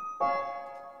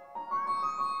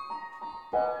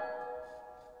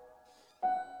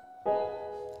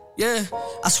 Yeah,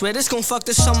 I swear this gon' fuck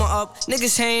the summer up.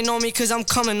 Niggas hating on me cause I'm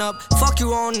coming up. Fuck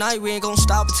you all night, we ain't gon'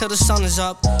 stop until the sun is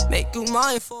up. Make you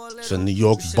mine for a little. It's a New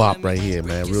York bop right here,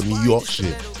 man. Real New York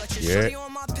shit. Yeah.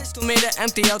 Pistol made it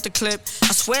empty out the clip.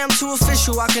 I swear I'm too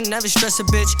official, I can never stress a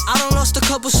bitch. I done lost a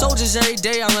couple soldiers every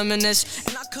day, I reminisce.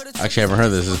 And I could've Actually, I haven't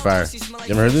heard this. This is fire.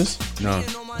 You ever heard this? No.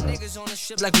 Niggas on the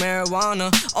ship like marijuana.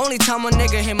 Only time a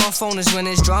nigga hit my phone is when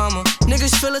it's drama.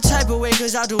 Niggas feel a type of way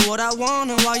cause I do what I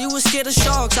wanna. While you was scared of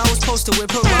sharks, I was posted with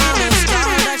piranhas.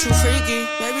 God, that you freaky,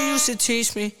 maybe you should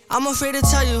teach me. I'm afraid to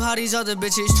tell you how these other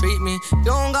bitches treat me. You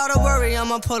don't gotta worry,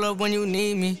 I'ma pull up when you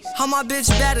need me. How my bitch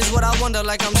bad is what I wonder,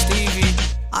 like I'm Stevie.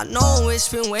 I know it's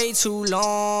been way too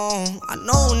long. I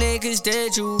know niggas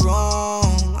did you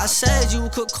wrong. I said you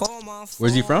could call my phone.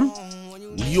 Where's he from?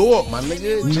 New York, my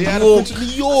nigga. J.I. the Prince of New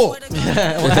York.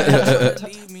 That's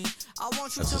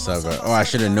what's up, bro. Oh, I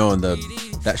should have known.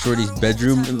 That shorty's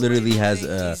bedroom literally has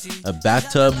a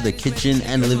bathtub, the kitchen,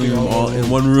 and the living room all in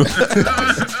one room.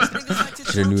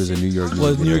 Should have knew it was a New York.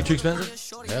 Was New York too expensive?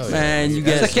 Hell yeah. Man, you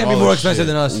guys That can't be more expensive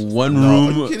than us. one No, are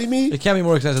room. you kidding me? It can't be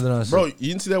more expensive than us. Bro, you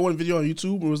didn't see that one video on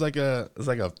YouTube? It was like a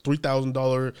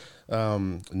 $3,000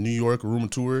 New York room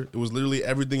tour. It was literally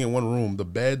everything in one room. The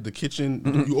bed, the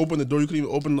kitchen. You open the door, you couldn't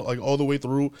even open like all the way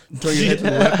through. You turn your head to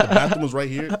the left, the bathroom was right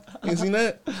here. You ain't seen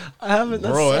that? I haven't.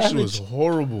 That's Bro, that shit savage. was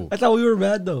horrible. I thought we were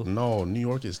bad though. No, New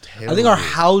York is terrible. I think our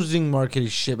housing market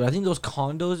is shit, but I think those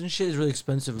condos and shit is really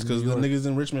expensive. in because New the York. niggas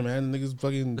in Richmond, man, the niggas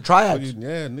fucking The triads. fucking-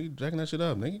 yeah, niggas jacking that shit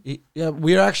up, nigga. Yeah,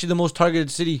 we are actually the most targeted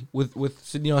city with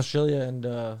Sydney, Australia,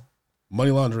 and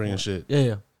Money laundering and shit.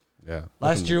 yeah. Yeah.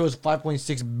 Last year was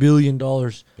 $5.6 billion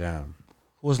Damn.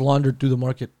 was laundered through the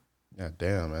market. Yeah,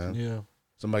 damn, man. Yeah.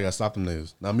 Somebody got to stop them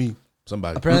niggas. Not me.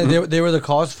 Somebody. Apparently, they were the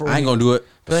cause for. I ain't gonna do it.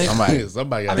 But- Somebody.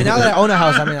 Somebody I got mean, now that I own a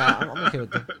house, I mean, I'm okay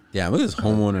with that. Yeah, look at this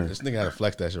homeowner. This nigga had to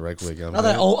flex that shit right quick. Now that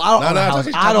I don't own a house.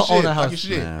 I don't own a house.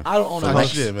 Shit. Nah. I don't own a Talk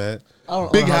house. shit, man. I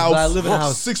don't Big own a house, but I house, live in a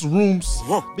house. 6 rooms,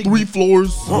 3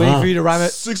 floors, Waiting for you to rhyme it.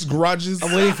 6 garages.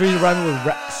 I'm waiting for you to rhyme it with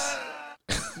racks.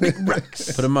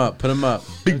 Put him up.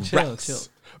 Big Chill, racks. chill.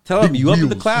 Tell him you up in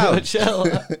the wheels. clouds. Chill.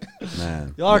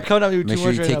 Man. Y'all are coming at me with Make too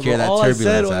sure much you right take now. care of Bro. that All I said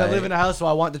turbulence, was I alright? live in a house, so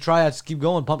I want the triads. Keep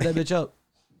going. Pump that bitch up.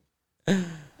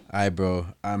 Alright, bro.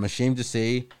 I'm ashamed to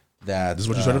say that. This is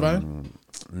what you're certifying?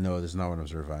 No, this is not what I'm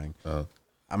certifying. Oh.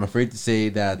 I'm afraid to say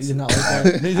that He did not like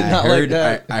that. He did not like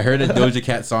that. I heard a Doja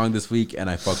Cat song this week and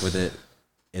I fuck with it.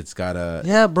 It's got a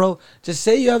Yeah, bro. Just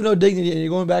say you have no dignity and you're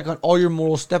going back on all your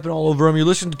morals, stepping all over them. You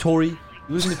listen to Tory, you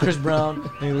listen to Chris Brown,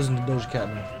 and you listen to Doja Cat,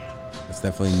 man. It's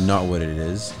definitely not what it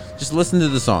is. Just listen to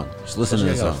the song. Just listen to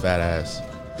the She got a song. fat ass.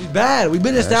 He's bad. We've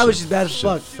been That established shit- he's bad as shit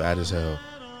fuck. Fat as hell.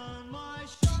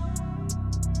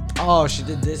 Oh, she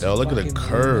did this. Yo, look at the fucking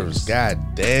curves. remix.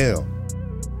 God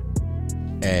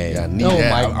damn. Hey, Yeah, I need Oh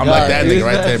that. my I'm God, like that dude. nigga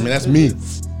right there, man. That's me.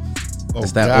 Oh,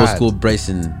 it's that God. old school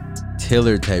Bryson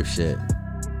Tiller type shit.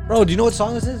 Bro, do you know what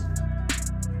song this is?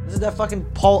 This is that fucking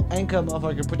Paul Anka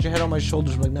motherfucker. Put your head on my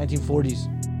shoulders from like 1940s.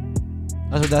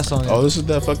 That's what that song is. Oh, this is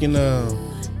that fucking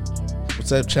what's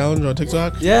that challenge on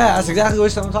TikTok? Yeah, that's exactly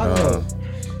what I'm talking about.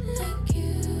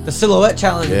 The silhouette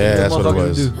challenge. Yeah, that that's what it motherfuckers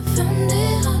was. do. Found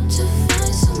it hard to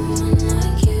find someone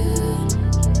like you.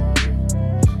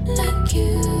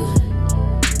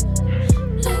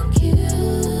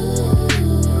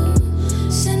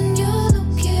 Send your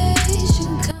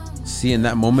location, come. See, in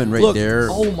that moment right Look, there,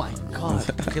 oh my god.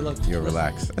 Okay, look. you're listen.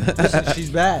 relaxed. Listen, she's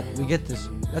bad. We get this.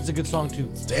 That's a good song too.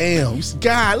 Damn, you see,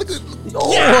 God, look at.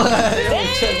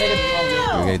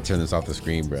 We're gonna turn this off the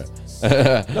screen, bro. No,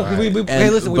 'cause we, hey,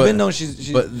 listen, we've been known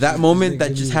she's But that moment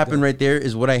that just happened right. right there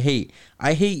is what I hate.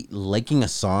 I hate liking a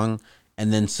song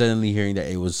and then suddenly hearing that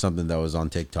it was something that was on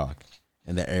TikTok.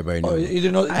 and that everybody knew. Oh, you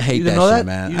didn't know? I hate you that didn't know shit, that?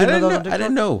 man. You I didn't know know. that on I didn't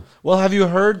TikTok? know. Well, have you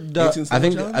heard the? 18 I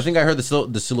think Challenge? I think I heard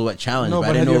the silhouette challenge, but I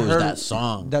have didn't know you it was heard that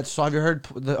song. That song. Have you heard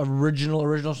the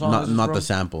original song? Not this is not from? the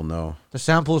sample. No, The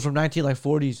sample is from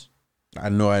 1940s. I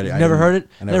know. I Never heard it.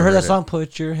 I Never heard that it. song.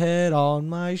 Put your head on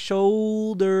my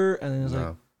shoulder, and then it's like,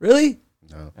 No. really?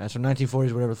 No. That's from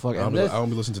 1940s, whatever the fuck. I And don't, this- I don't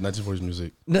be listening to 1940s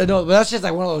music. No, but that's just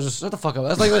like one of those. Just shut the fuck up.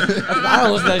 That's like I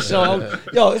don't listen to that show.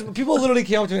 Yo, people literally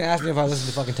came up to me and asked me if I listen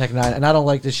to fucking Tech Nine, and I don't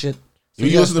like this shit. So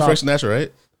You gotta listen to stop. Frank Sinatra,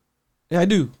 right? Yeah, I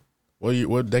do.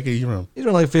 What decade you from? You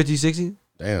don't like 50, 60?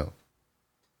 Damn. I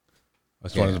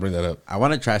just Okay. wanted to bring that up. I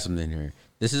want to try something here.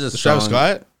 This is a The song. Travis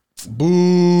Scott?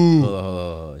 Boo. Hold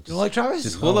on. You don't like Travis?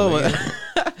 Just hold on.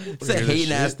 It's a Hear this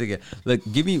hating ass shit? nigga. Look,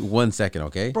 give me 1 second,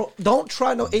 okay? Bro, don't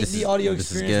try no 8D This is- audio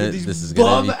this is experience gonna- with this is these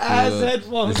gonna be bum ass cool.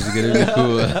 headphones. This is gonna be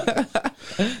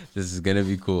cool. This is gonna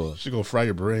be cool. Should go fry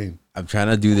your brain. I'm trying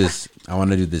to do this. I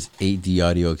want to do this 8D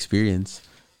audio experience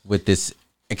with this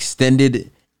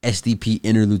extended SDP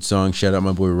interlude song. Shout out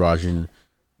my boy Rajan.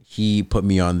 He put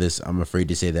me on this. I'm afraid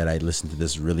to say that I listened to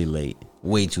this really late,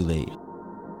 way too late.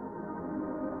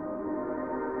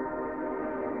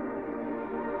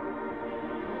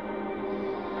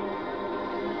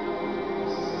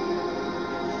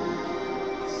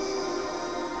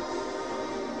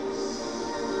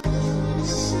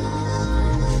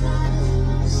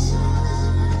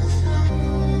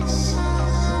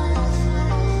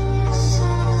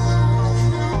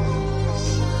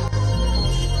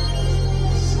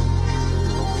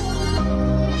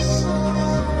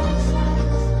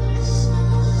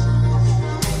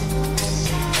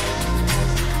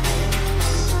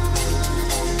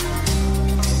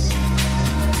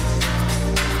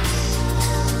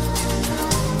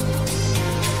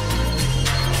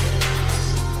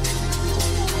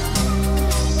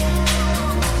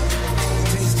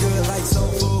 Tastes good like soul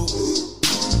food.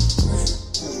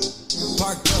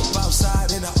 Parked up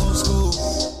outside in the old school.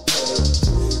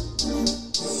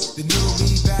 The new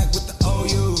me back with the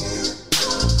OU.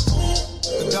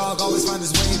 The dog always find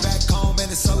his way back home,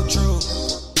 and it's so true.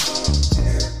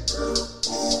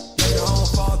 Later on,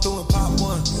 fall through and pop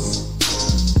one.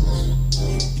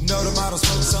 You know the motto: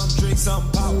 smoke something, drink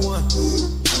something, pop one.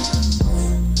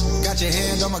 Got your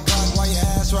hand on my gun while your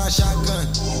ass ride shotgun.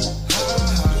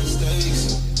 High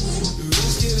stakes,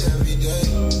 risk it every day.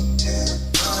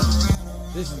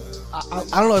 This,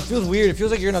 I don't know. It feels weird. It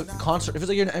feels like you're in a concert. It feels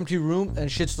like you're in an empty room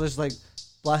and shit's just like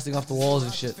blasting off the walls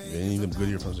and shit. Yeah, you need them good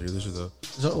earphones to hear this shit though.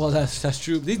 So, well, that's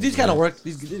true. These kind of work.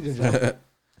 These did a good job.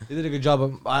 They did a good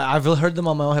job. I've heard them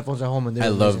on my own headphones at home, and I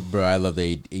they're love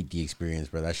the 8D experience,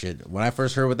 bro. That shit. When I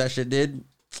first heard what that shit did,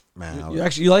 man,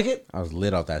 You like it? I was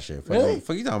lit off that shit. Really?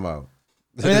 Fuck you talking about?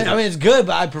 I mean, it's good,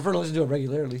 but I prefer to listen to it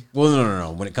regularly. Well,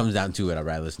 no. When it comes down to it, I'd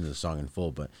rather listen to the song in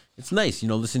full. But it's nice,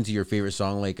 listen to your favorite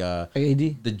song, like Like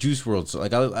AD. the Juice World. So,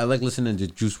 like I like listening to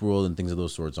Juice World and things of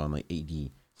those sorts on like 8D.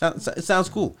 It sounds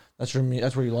cool. That's for me.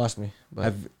 That's where you lost me.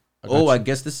 But I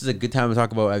guess this is a good time to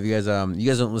talk about. Have you guys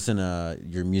don't listen to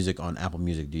your music on Apple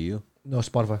Music, do you? no,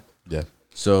 Spotify. Yeah.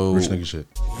 So Rich nigga shit.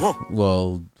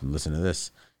 well, listen to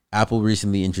this. Apple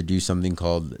recently introduced something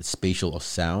called spatial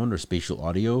sound or spatial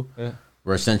audio, Yeah.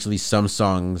 where essentially some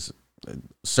songs,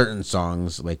 certain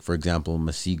songs, like for example,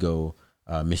 Masigo,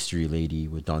 Mystery Lady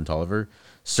with Don Toliver,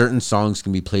 certain songs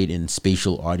can be played in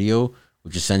spatial audio,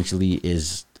 which essentially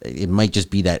it might just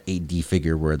be that 8D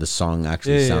figure where the song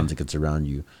actually sounds like it's around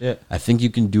you. Yeah. I think you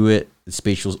can do it,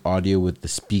 spatial audio with the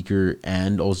speaker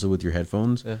and also with your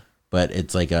headphones. Yeah. But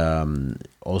it's like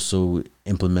also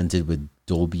implemented with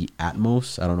Dolby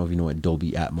Atmos. I don't know if you know what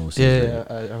Dolby Atmos is. Yeah,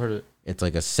 right? I heard it. It's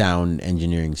like a sound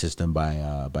engineering system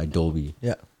by Dolby.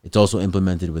 Yeah. It's also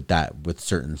implemented with that with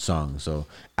certain songs. So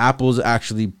Apple's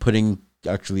actually putting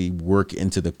work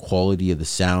into the quality of the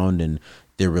sound and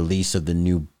their release of the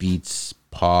new Beats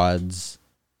pods.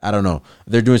 I don't know.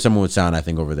 They're doing something with sound, I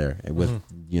think, over there with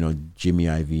Jimmy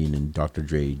Iovine and Dr.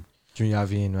 Dre. Jimmy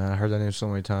Iovine, man. I heard that name so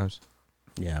many times.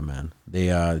 Yeah, man. They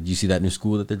do you see that new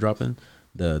school that they're dropping?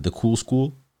 The cool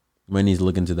school? You might need to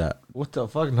look into that. What the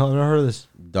fuck? No, I've never heard of this.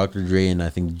 Dr. Dre and I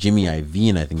think Jimmy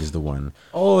Iovine, I think, is the one.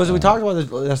 Oh, we talked about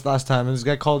this last time. And this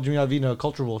guy called Jimmy Iovine a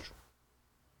culture vulture.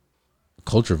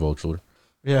 Culture vulture.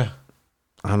 Yeah.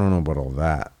 I don't know about all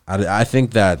that. I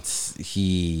think that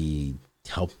he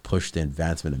helped push the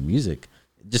advancement of music,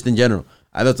 just in general.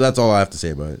 That's all I have to say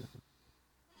about it.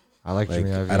 I like Jimmy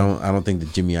Iovine. I don't think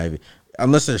that Jimmy Iovine,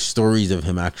 unless there's stories of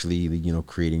him actually,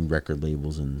 creating record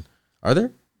labels, and are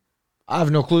there? I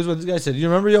have no clues what this guy said. You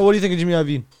remember? Yo, what do you think of Jimmy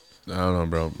Iovine? I don't know,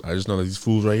 bro. I just know that these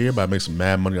fools right here about to make some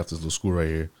mad money off this little school right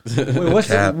here. Wait,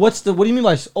 what do you mean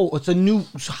by? Oh, it's a new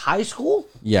high school.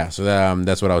 Yeah, so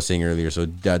that's what I was saying earlier. So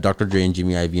Dr. Dre and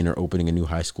Jimmy Iovine are opening a new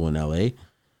high school in LA.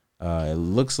 It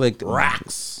looks like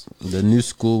Racks. the new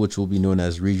school, which will be known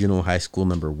as Regional High School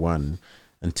Number 1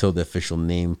 until the official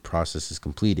name process is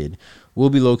completed, will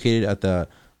be located at the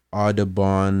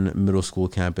Audubon Middle School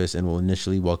campus and will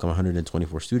initially welcome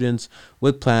 124 students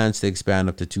with plans to expand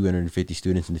up to 250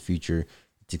 students in the future.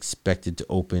 It's expected to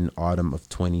open autumn of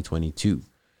 2022.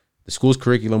 The school's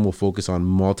curriculum will focus on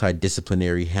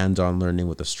multidisciplinary hands-on learning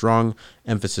with a strong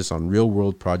emphasis on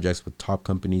real-world projects with top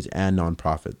companies and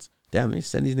nonprofits. Damn, they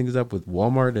send these niggas up with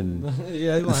Walmart and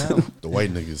Yeah, they gonna have. The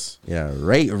white niggas. yeah,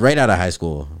 right out of high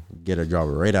school. Get a job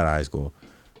right out of high school.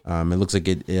 It looks like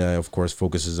it, of course,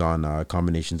 focuses on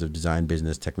combinations of design,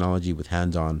 business, technology with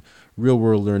hands-on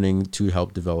real-world learning to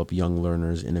help develop young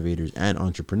learners, innovators, and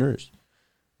entrepreneurs.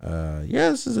 Yeah,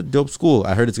 this is a dope school.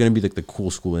 I heard it's going to be like the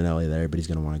cool school in LA that everybody's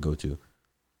going to want to go to.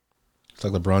 It's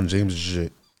like LeBron James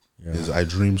shit. Yeah. His I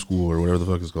Dream School or whatever the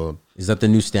fuck it's called. Is that the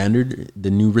new standard?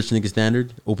 The new rich nigga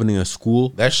standard? Opening a school?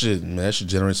 That shit, man, that should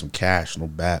generate some cash, no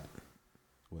bat.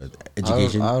 With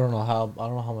education? I don't know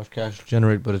how much cash to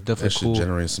generate, but it's That definitely should cool.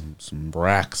 generate some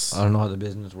racks. I don't know how the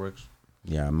business works.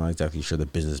 Yeah, I'm not exactly sure the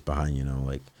business behind,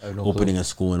 like I have no opening clue. a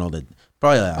school and all that.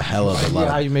 Probably like a hell of a lot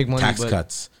Yeah, how you make of money, tax but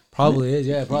cuts. Probably is,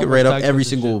 yeah. You Probably can write up tax every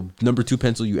cuts and single number 2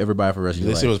 pencil you ever buy for the rest of Did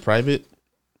your they say it life. was private?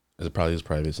 It probably is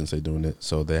private since they're doing it.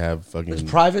 So they have fucking It's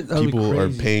private? That would be people are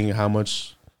crazy. paying how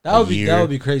much? That would a be year? that would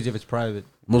be crazy if it's private.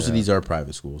 Most of these are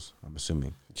private schools, I'm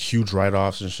assuming. Huge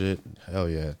write-offs and shit. Hell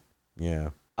yeah. Yeah.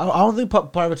 I don't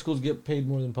think private schools get paid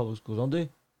more than public schools, don't they?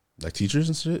 Like teachers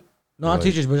and shit. No, not Like-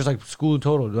 teachers, but just like school in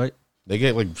total, right? They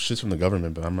get like shits from the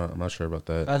government, but I'm not sure about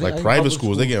that. I think- I Like think private public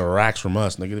schools, they schools- get racks from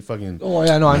us. Nigga, they fucking Oh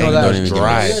yeah, no, I know Hey, that. don't even get me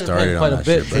They're started paying on quite a that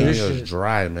bit shit, for bro. this It was shit.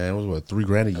 dry, man. It was what,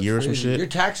 $3,000 a year or some Crazy. shit. Your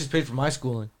taxes paid for my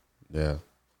schooling. Yeah.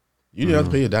 You didn't have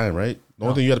to pay a dime, right? The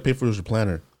only thing you got to pay for was your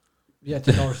planner. Yeah,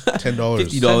 $10. $10.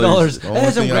 $50. $10. The And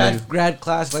only some thing I- grad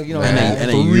class, like, you know. And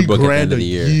yeah, a yearbook at the end of the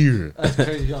year. that's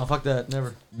crazy. Oh, fuck that.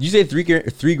 Never. You say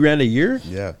 $3,000 a year?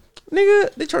 Yeah.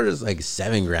 Nigga, they charge us like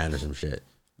 $7,000 or some shit.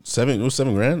 It was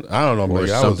 $7,000? I don't know, Or man.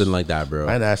 something like that, bro.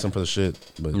 I didn't ask them for the shit.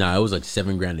 But Nah, it was like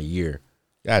 $7,000 a year.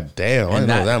 God damn, I didn't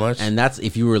know that much. And that's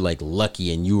if you were like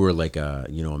lucky and you were like a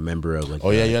a member of like Oh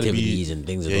yeah, you got to activities be and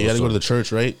things. Yeah, of you got those to go to the sorts.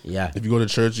 church, right? Yeah. If you go to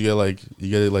church, you get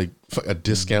like a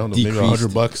discount of maybe Decreased.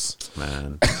 $100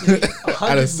 Man,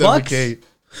 out of $7K.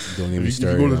 don't get If me you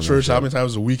started. go to on that church, how shit. many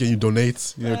times a week and you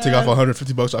donate? You know, take off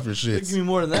 $150 off your Give shits. me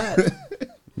more than that.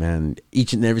 Man,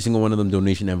 each and every single one of them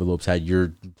donation envelopes had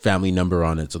your family number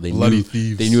on it, so they Bloody knew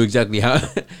thieves. they knew exactly how.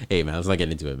 Hey man, let's not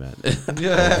get into it, man. Oh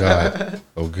god,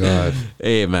 oh god.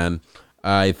 Hey man,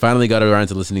 I finally got around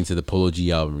to listening to the Polo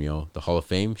G album, the Hall of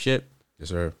Fame shit. Yes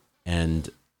sir. And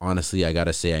honestly, I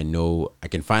gotta say, I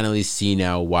can finally see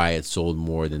now why it sold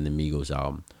more than the Migos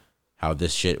album. How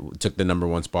this shit took the number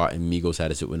 1 spot and Migos had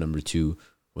to sit with number 2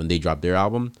 when they dropped their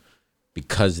album,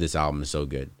 because this album is so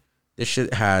good. This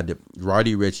shit had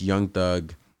Roddy Ricch, Young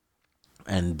Thug,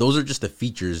 and those are just the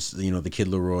features. The Kid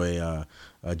Leroy,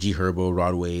 G Herbo,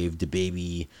 Rod Wave,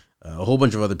 DaBaby, a whole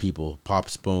bunch of other people, Pop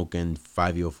Smoke and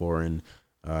 504, and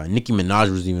Nicki Minaj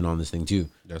was even on this thing too.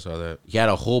 I saw that. He had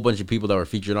a whole bunch of people that were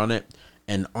featured on it,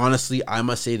 and honestly, I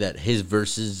must say that his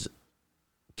verses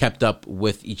kept up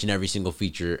with each and every single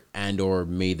feature, and or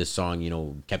made the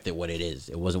song, kept it what it is.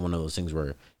 It wasn't one of those things where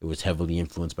it was heavily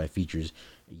influenced by features,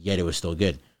 yet it was still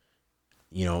good.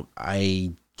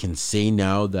 I can say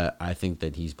now that I think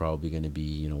that he's probably going to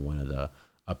be, one of the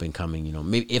up and coming,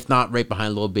 maybe if not right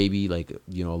behind Lil Baby, like,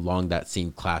 along that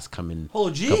same class coming Polo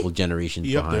a G? couple generations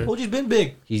He up behind. there. OG's been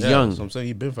big. He's Yeah, young. that's what I'm saying.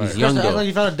 He been fired. He's young Act though. like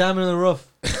you found a diamond in the rough.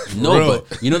 No, Bro.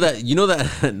 but you know that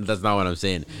that's not what I'm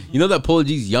saying. You know that Polo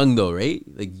G's young though, right?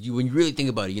 Like when you really think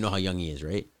about it, you know how young he is,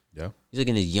 right? Yeah, He's like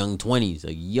in his young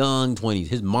 20s,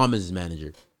 His mom is his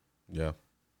manager. yeah.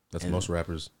 That's And- most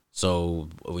rappers. So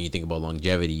when you think about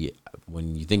longevity,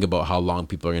 when you think about how long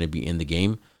people are going to be in the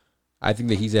game, I think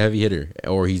that he's a heavy hitter,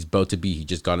 or he's about to be. He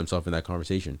just got himself in that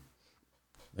conversation.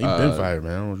 He been fired,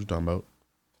 man. I don't know what you're talking about.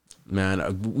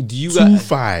 Man, do you Too guys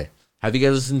fire. have you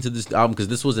guys listened to this album? Because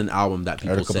this was an album that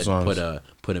heard a people couple said songs.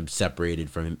 put him separated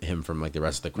from him from like the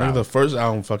rest of the Nigga, crowd. the first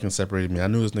album fucking separated me. I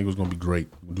knew this nigga was gonna be great.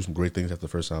 We'll do some great things after the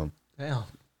first album. Damn.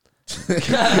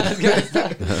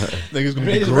 Nigga's gonna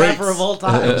be Greatest great. rapper of all You know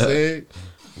what I'm time. saying?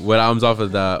 What albums off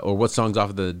of what songs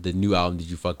off of the new album did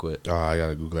you fuck with? Oh, I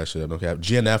gotta Google that shit. No cap.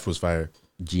 GNF was fire.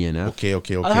 GNF. Okay.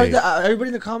 I heard that everybody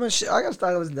in the comments. Shit, I gotta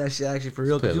start listening to that shit actually for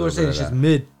real. Play a People are little saying bit it's of just that.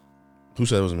 mid. Who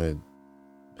said it was mid?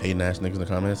 Hating ass niggas in the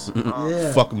comments.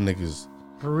 Yeah, Fuck them niggas.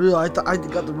 for real. I thought I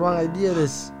got the wrong idea of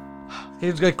this.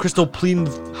 Hey, this guy Crystal pleading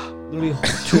Literally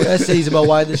 2 essays about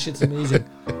why this shit's amazing.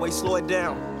 Wait, slow it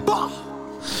down.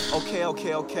 Okay.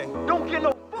 Don't get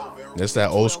no. That's that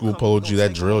old school Polo G,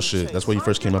 that drill shit. That's what you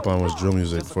first came up on was drill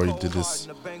music before you did this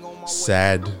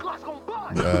sad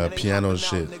piano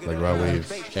shit like Raw Wave.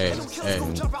 Hey.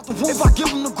 If I give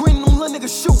him the green, them little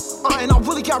niggas shoot. And I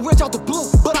really got rich out the blue.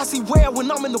 But I see red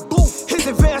when I'm in the booth. His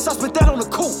advance, I spit that on the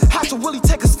coupe. Had to really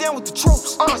take a stand with the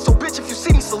troops. So bitch, if you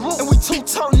see me, salute. And we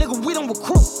two-turn, nigga, we don't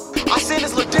recruit. I seen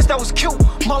this little dish that was cute.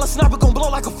 Mala sniper gon' blow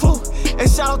like a flute. And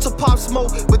shout out to Pop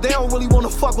Smoke, but they don't really wanna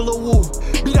fuck with Lil Woo.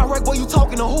 Be direct, boy, you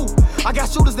talking to who? I got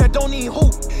shooters that don't need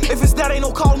hoop. If it's that, ain't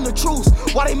no calling the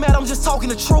truth. Why they mad? I'm just talking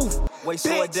the truth. Wait,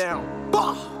 slow it down.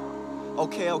 Bah!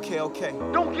 Okay.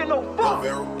 Don't get no fuck.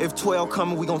 If 12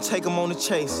 coming, we gon' take them on the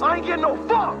chase. I ain't getting no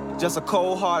fuck. Just a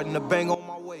cold heart and a bang on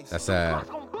my waist. That's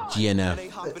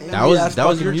GNF. That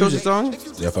was your chosen song?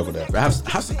 Yeah, fuck with that.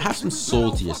 Have some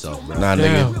soul to yourself, bro. Nah,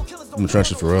 nigga. I'm the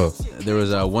trenches for real. There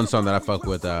was one song that I fuck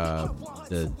with.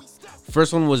 The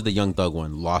first one was the Young Thug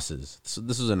one, Losses. So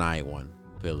this was an I one.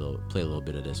 Play a little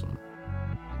bit of this one.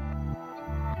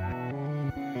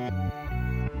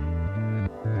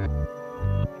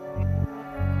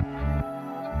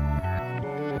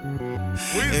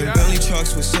 In belly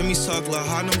trucks with semi-suckler,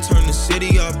 hot them turn the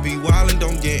city up. Be wild and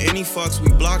don't get any fucks.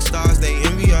 We block stars, they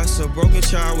envy us. A broken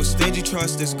child with stingy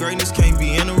trust. This greatness can't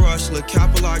be in a rush. Look,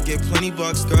 capital, I get plenty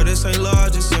bucks. Girl, this ain't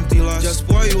love, just empty lust. Just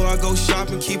spoil you, I go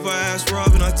shopping, keep her ass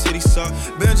rubbing, her titties suck.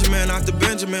 Benjamin after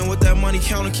Benjamin, with that money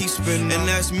counter keep spinning. And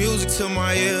that's music to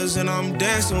my ears, and I'm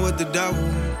dancing with the devil.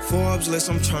 Forbes list,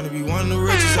 I'm trying to be one of the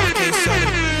richest, I can't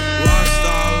settle.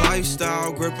 Lifestyle,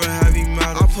 lifestyle, gripping heavy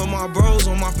metal. I put my bros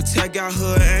on my protect, got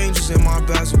hood angels in my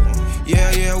bezel.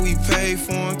 Yeah, we paid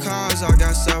foreign cars, I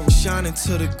got several. Shining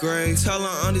to the grave, tell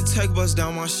her undertake bust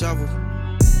down my shovel.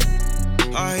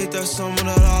 I hate that summer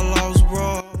that I lost,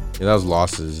 bro. Yeah, that was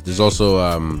Losses. There's also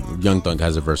Young Thug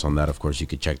has a verse on that, of course, you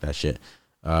could check that shit.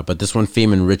 But this one,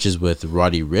 Fame and Riches with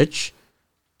Roddy Ricch,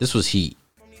 this was heat.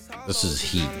 This is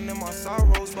heat.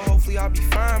 But hopefully I'll be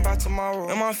fine by tomorrow.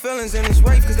 And my feelings in his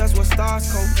rape, cause that's what stars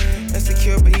cope.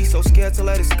 Insecure, but he's so scared to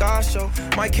let his scars show.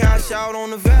 Might cash out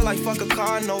on the vet like fuck a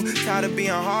car note. Tired of being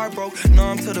heartbroken,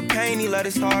 numb to the pain, he let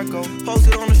his heart go.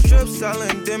 Posted on the strip,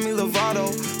 selling Demi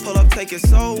Lovato. Pull up, take it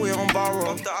so we don't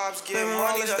borrow. If the ops give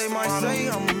money, they might say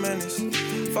I'm a menace.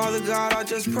 Father God, I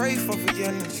just pray for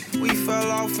forgiveness. We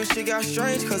fell off and shit got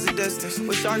strange cause of distance.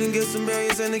 Wish I can get some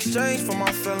millions in exchange for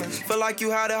my feelings. Feel like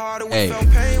you had it harder when felt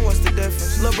pain, what's the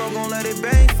difference? Lil' bro gon' let it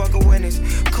bang, fuck a witness.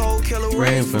 Cold killer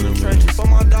rain from the trenches. For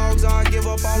my dogs, I give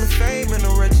up all the fame and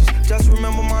the riches. Just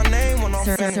remember my name when I'm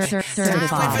finished.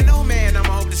 Certified. For no man, I'm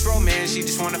a hopeless romance. She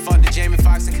just wanna fuck the Jamie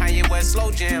Foxx and Kanye West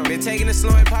slow jam. Been taking it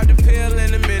slow and pop the pill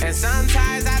in a minute. And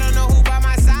sometimes I don't know who by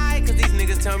my side, cause these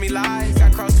niggas tell me lies. I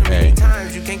crossed too many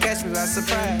times, you can't catch me by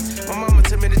surprise. My mama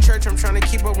took me to church, I'm trying to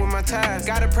keep up with my ties.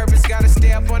 Got a purpose, gotta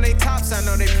stay up on they tops. I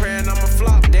know they praying I'm a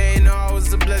flop. They ain't know I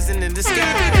was a blessing in disguise. If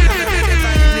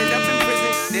I ended up in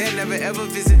prison, they'll never ever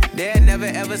visit. They'll never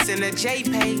ever send a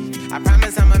JPay. I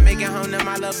promise I'ma make it home to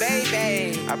my little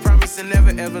baby. I promise to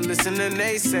never ever listen to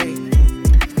they say.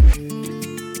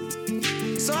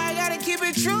 So I gotta keep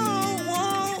it true.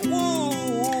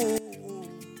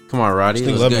 Come on, Roddy.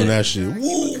 Still loving that shit.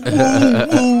 Woo,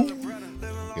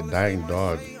 a dying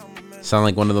dog. Sound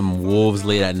like one of them wolves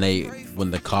late at night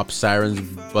when the cop sirens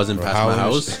buzzing past my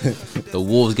house. The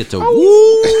wolves get to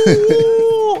woo,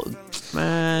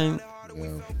 man.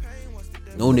 Yeah.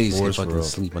 No niggas can fucking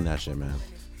sleep on that shit, man.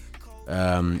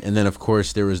 And then of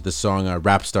course there was the song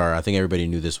Rap Star. I think everybody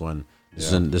knew this one.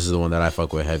 This is the one that I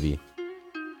fuck with heavy.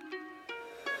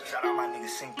 Shout out my nigga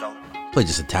Cinco. Play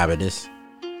just a tab of this,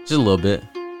 just a little bit.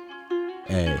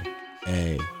 Hey.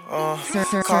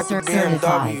 Caught the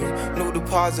BMW, new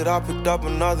deposit, I picked up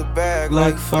another bag.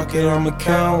 Like fuck it, I'ma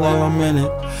count while I'm in it.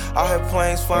 I hear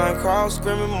planes flying, crowds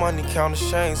screaming, money counting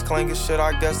chains, clanking shit.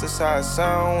 I guess that's how it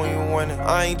sound when you win it.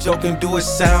 I ain't joking, do it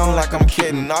sound like I'm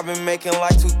kidding. I've been making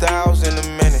like 2,000 a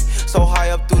minute. So high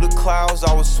up through the clouds,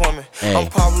 I was swimming. I'm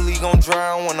probably gon'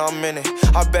 drown when I'm in it.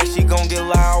 I bet she gon' get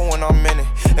loud when I'm in it.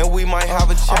 And we might have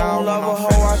a child. I don't love a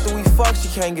hoe after we fuck, she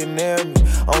can't get near me.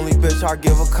 Only bitch I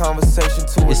give a conversation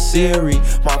to is Siri.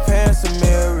 My pants are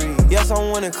mirrored. Yes,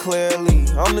 I'm winning clearly.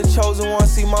 I'm the chosen one,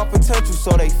 see my potential,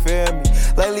 so they fear me.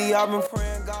 Lately I've been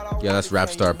praying God. Yeah, that's Rap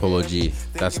Star Polo G.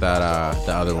 That's that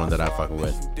the other one that I fucking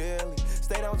with.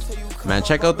 Man,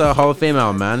 check out the Hall of Fame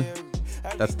album, man.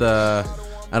 That's the,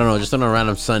 I don't know, just on a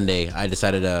random Sunday, I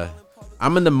decided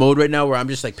I'm in the mode right now where I'm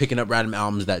just like picking up random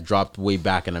albums that dropped way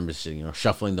back, and I'm just,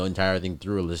 shuffling the entire thing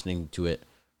through, listening to it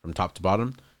from top to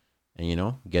bottom,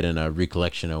 and getting a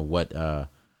recollection of what the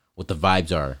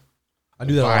vibes are. I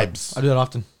do that. Vibes. I do that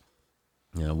often.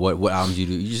 Yeah. What albums do you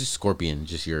do? You just Scorpion,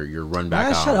 just your run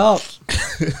back Man, album. shut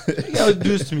up. You gotta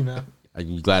do this to me, man. Are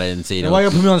you glad I didn't say And no? why you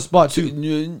gotta put me on the spot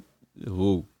too?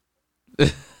 Who?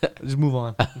 Just move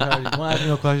on. You want to ask me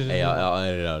no questions? Hey, I'll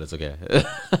edit it out. It's okay.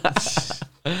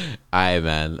 All right,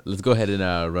 man. Let's go ahead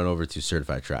and run over to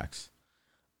certified tracks.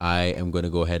 I am going to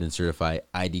go ahead and certify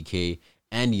IDK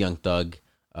and Young Thug.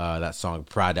 That song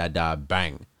 "Prada Da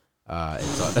Bang."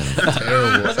 It's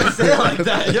Terrible. Why did I say it like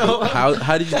that, yo?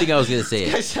 How did you think I was gonna say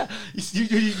it?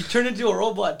 You turned into a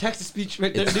robot. Text to speech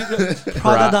right there.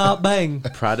 Prada da bang.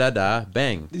 Prada Da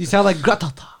Bang. You sound like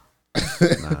gratata.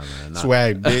 Nah, man.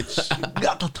 Swag, bitch.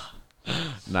 Gratata.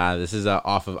 Nah, this is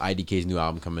off of IDK's new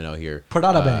album coming out here.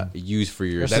 Prada Bang. Used for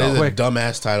your That is a quick.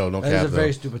 dumbass title. No That cap. is a very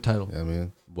though. stupid title. Yeah,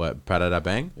 man. What? Prada Da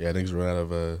Bang? Yeah, niggas run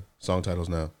out of song titles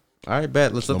now. All right,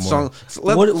 bet. Let's let the No song.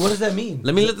 more. What does that mean?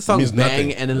 Let me let the song means bang,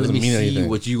 nothing. and then let Doesn't me mean see anything.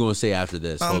 what you gonna say after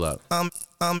this. Hold up.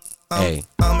 Hey.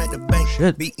 I'm at the bank,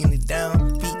 Shit. beating it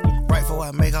down, beat right before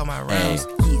I make all my rounds.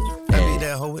 Yeah, I be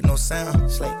that hoe with no sound.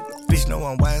 Bitch, know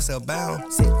I'm YSL bound.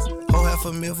 Whole half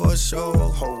a meal for a show.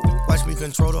 Watch me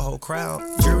control the whole crowd.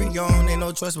 Jury on, ain't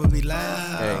no choice but be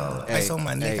loud. Ice on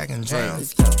my neck, I can drown.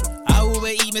 I will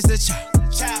eat Mr.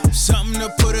 Chow. Something to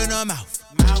put in her mouth.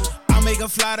 I'll make her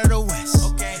fly to the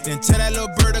west. Then tell that little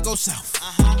bird to go south.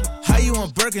 How you on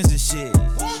Birkins and shit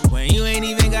when you ain't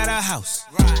even got a house?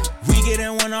 We get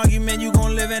in one argument, you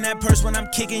gon' live in that purse. When I'm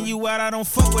kicking you out, I don't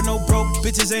fuck with no broke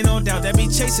bitches, ain't no doubt. That be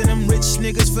chasing them rich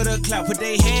niggas for the clout. Put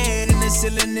they head in the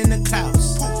ceiling in the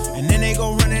clouds. And then they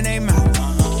go running they mouth.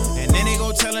 And then they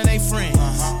go telling they friends.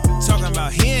 Talking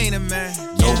about he ain't a man.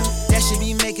 Yeah, that should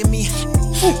be making me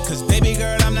cause baby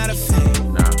girl, I'm not a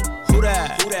fan. Nah. Who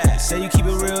that? Say you keep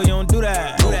it real, you don't do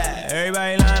that.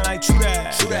 Everybody lying like true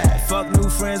that. Fuck new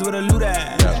friends with a loo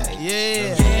that.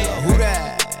 Yeah. Who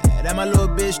that? That my little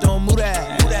bitch don't move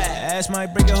that. Ass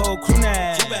might break a whole crew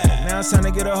now. Now it's time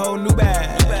to get a whole new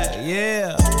bag.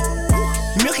 Yeah.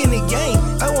 Milk in the game,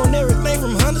 I want everything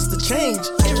from Hondas to change.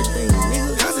 Everything,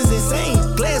 nigga. House is insane.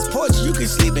 Glass porch, you can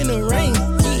sleep in the rain.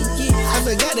 I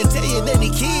forgot to tell you that the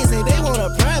kids say they want a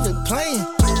private plane.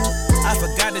 I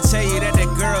forgot to tell you that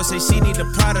girl say she need the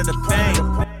Prada to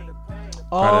bang.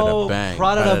 Oh, Bang.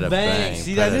 Prada Prada da da bang. bang.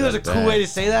 See, I Prada knew there was da a cool bang. way to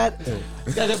say that. Prada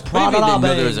Prada da didn't know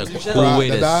bang. there was a You said cool that. way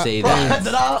to say that.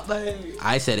 Prada da bang.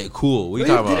 I said it cool. What are you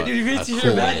No, talking you about? didn't. You A didn't hear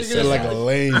cool that. way to You're say gonna Like that. a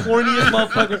lame. Corniest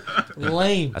motherfucker.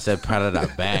 Lame. I said Prada Da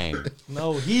Bang.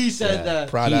 No, he said that.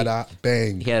 Prada da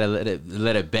bang. He had to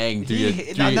let it bang through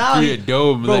He- your now through he- your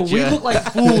dome. Bro, let we you- look like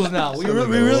fools now. We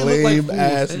really look Lame like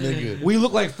ass fools. nigga. We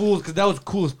look like fools because that was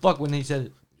cool as fuck when he said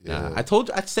it. Nah, I told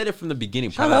you. I said it from the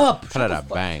beginning. Shut Prada, up. Prada Da Shut the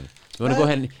fuck- Bang. You want to go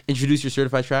ahead and introduce your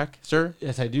certified track, sir?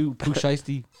 Yes, I do. Pooh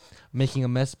Shiesty, Making a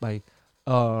Mess by,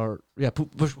 holy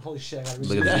shit, I gotta read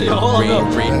Look at that. this Yo, hold on, brain- no.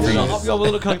 brain Yo, freeze. yo, a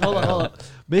little quick, hold on.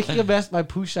 Making a Mess by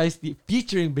Pooh Shiesty,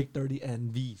 featuring Big 30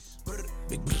 and V's.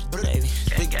 Big baby,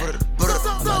 big brother. My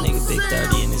nigga Big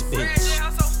 30 in this bitch.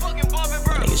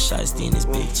 My nigga Shiesty in this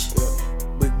bitch.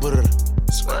 Big brother.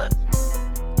 Sweat.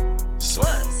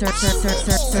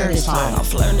 Certified. I'm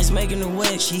flirting, it's making her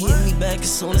wet. She hit me back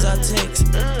as soon as I text.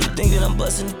 You think that I'm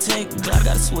busting the tech, but I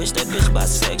gotta switch that bitch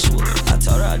bisexual. I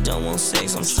told her I don't want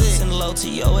sex. I'm sending low to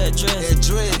your address. I'm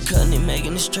cutting it,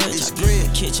 making it stretch. I get in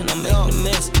the kitchen, I'm making a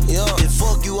mess. Yeah, and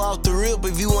fuck you off the rip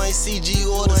if you ain't CG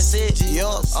or the set.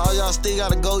 Yup, all y'all still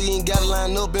gotta go, you ain't gotta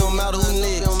line up, it don't matter who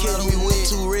next. Kill me with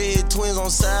two red twins on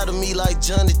side of me like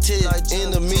Johnny Tip. In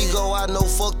the Migo, I know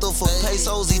fucked up for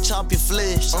pesos, he chop your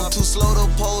flesh. I'm too slow to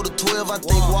pull the 12, I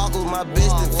think Walker was my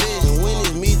best and fit. And when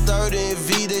it's me 30 and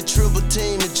V, they triple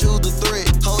team and choose the threat.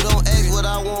 Hold on, ask what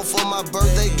I want for my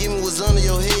birthday, give me what's under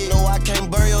your head. No, I can't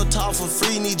burn your talk for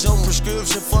free, need your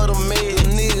prescription for the med.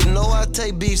 Niggas know I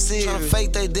take beef serious. Tryna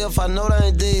fake they death, I know they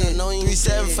ain't dead.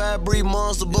 375 breed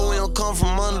monster, but we don't come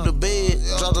from under the bed.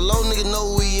 Drop the low, nigga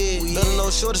know who we is. Let them know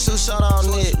shorty shoot shot all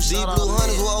net. Deep blue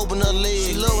hunters will open her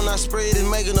leg. She love when I spread it,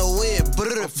 making her wet.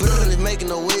 Brr, it's making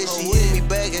her wet. She hit me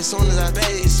back as soon as I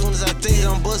take. As soon as I think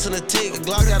I'm busting a tick.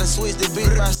 Glock gotta switch the beat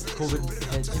by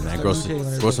Man, grow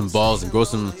some balls and grow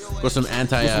some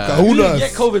anti. You didn't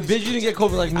get COVID, bitch. You didn't get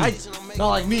COVID like me. Not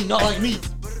like me. Not like me.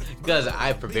 Because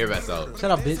I prepared myself.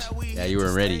 Shut up, bitch. Yeah, you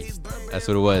weren't ready. That's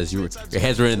what it was. Your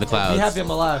heads were in the clouds. Be happy I'm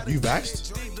alive. You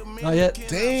vaxxed? Not yet.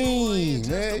 Dang,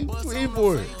 man. Wait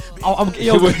for it.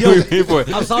 Wait for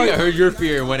it. I'm sorry. I heard your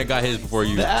fear when it got his before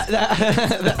you. Dude,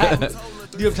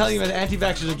 I'm telling you, man, the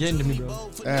anti-vaxxers are getting to me, bro.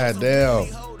 Ah, damn.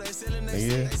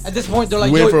 Nigga. At this point, they're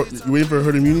like, you yo, waiting for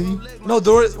herd immunity? no,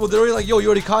 they're already like, yo, you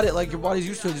already caught it. Like, your body's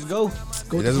used to it. Just go. Go It with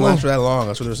the doesn't flow. last for that long.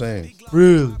 That's what they're saying.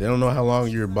 Really? They don't know how long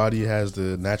your body has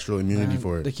the natural immunity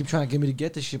for it. They keep trying to get me to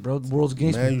get this shit, bro. The world's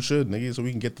against Man, me. you should, nigga, so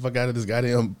we can get the fuck out of this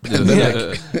goddamn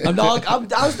pandemic.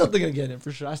 I'm still thinking of getting it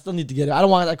for sure. I still need to get it. I don't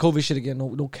want that COVID shit again.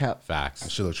 No cap. Facts.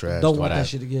 That shit look trash. Don't want that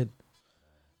shit again.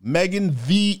 Megan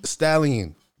Thee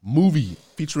Stallion movie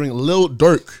featuring Lil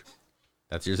Durk.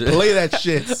 That's your Play that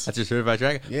shit. That's your certified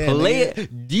track. Yeah, Play nigga.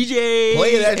 it, DJ.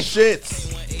 Play that shit.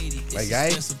 My guy.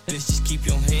 Bitches, keep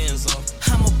your hands off.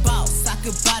 I'm a boss. I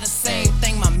could buy the same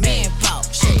thing my man bought.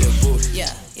 Shake that booty.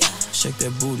 Yeah, yeah. Shake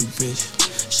that booty,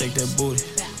 bitch. Shake that booty.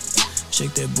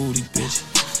 Shake that booty,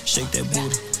 bitch. Shake that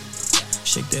booty.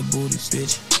 Shake that booty,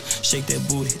 bitch. Shake that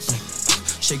booty.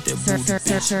 Shake that booty,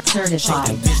 bitch. Shake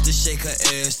that bitch to shake her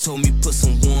ass. Told me put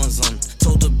some ones on.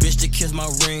 Told the bitch to kiss my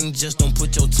ring. Just don't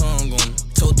put your tongue on.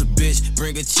 Told the bitch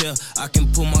bring a chair. I can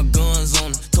put my guns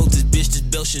on. Told this bitch this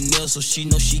belt Chanel so she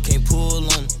know she can't pull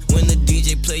on. When the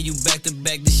DJ play you back to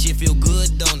back, this shit feel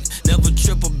good, don't it? Never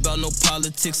trip about no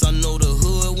politics. I know the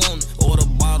hood want it. Or the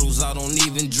bottles I don't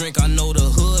even drink. I know the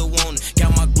hood want it.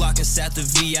 Got my Glock inside the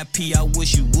VIP. I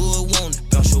wish you would want it.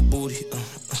 Bounce your booty.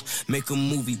 Make a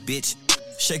movie, bitch.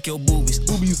 Shake your boobies.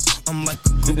 I'm like a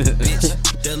groupie, bitch.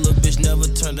 That little bitch never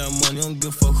turned down money. Don't give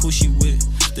a fuck who she with.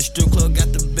 The strip club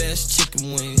got the best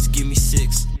chicken wings. Give me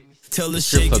 6. Tell the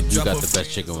Strip shake club, it, you drop got a the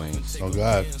best chicken wings. Oh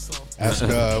God. Ask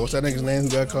what's that nigga's name who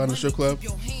got caught in the strip club?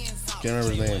 Can't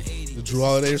remember his name. The Drew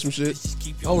Holiday or some shit.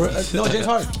 Oh, no, James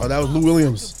Harden. Oh, that was Lou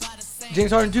Williams. James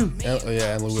Harden too.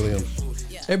 Yeah, and Lou Williams.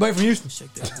 Everybody from Houston.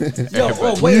 Yo,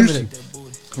 Everybody. wait a minute.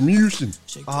 From Houston.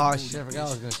 Oh shit, I forgot what I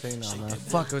was gonna say now, man.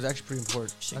 Fuck, it was actually pretty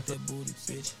important.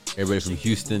 Everybody from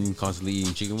Houston constantly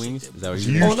eating chicken wings. Is that what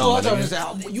you? Oh no, I thought you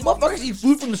said you motherfuckers eat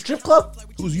food from the strip club.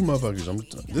 Who's you motherfuckers?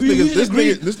 This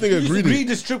nigga agreed.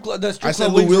 The strip club. The strip I said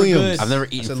club Lou wings were Williams. good. I've never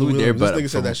eaten food there, but this nigga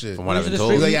said that shit. From what I've been He's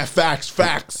told, like, yeah, facts.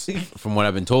 From what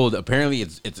I've been told, apparently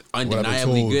it's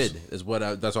undeniably good. Is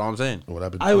what that's all I'm saying. What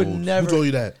I've been I would never. Who told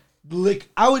you that? Lick.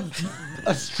 I would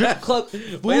a strip club.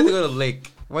 Why you have to go to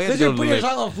Lake? Why you have Because to go you're to putting your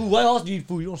Lake? tongue on food. Why else do you eat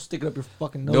food? You don't stick it up your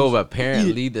fucking nose. No, but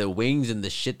apparently the wings and the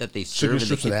shit that they serve Chicken in the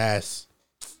strips and ass.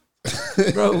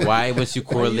 Bro, why must you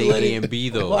correlate A and B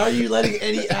though? Why are you letting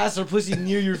any ass or pussy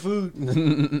near your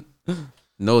food?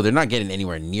 No, they're not getting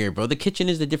anywhere near, bro. The kitchen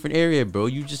is a different area, bro.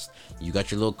 You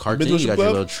got your little carton, to a you got strip your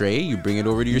club? little tray, you bring it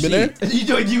over to your been seat.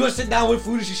 there? You go sit down with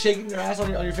food and she's shaking your ass on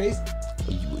your face?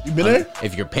 You been there?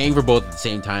 If you're paying for both at the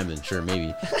same time, then sure,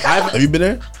 maybe. Have you been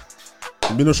there?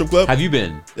 You been to a strip club? Have you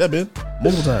been? Yeah, been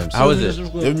multiple times. How was it?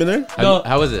 You ever been there?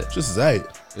 How was it? Just as aight.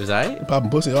 It was aight? Popping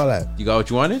pussy, all that. You got what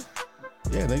you wanted?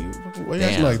 Yeah, nigga. Why you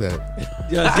asking like that?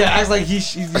 Yeah, acts like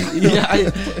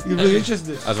you're really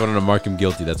interested. I just wanted to mark him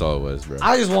guilty. That's all it was, bro.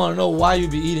 I just want to know why you'd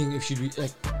be eating if she'd be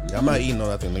like. Yeah, I'm not eating on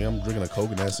nothing, nigga. I'm drinking a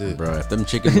Coke and that's it. Bro, if them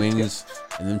chicken wings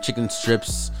and them chicken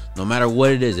strips, no matter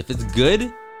what it is, if it's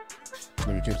good,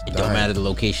 it don't matter the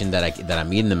location that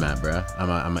I'm eating them at, bro. I'm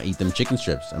gonna eat them chicken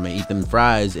strips. I'm gonna eat them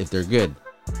fries if they're good.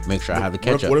 Make sure I have the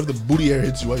ketchup. What if the booty air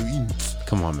hits you while you eating?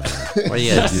 Come on, man. Why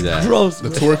you gotta do that? Gross. The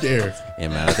twerk air. Yeah,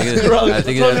 man. I think it's, Gross. I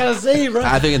think That's what I gotta say, bro.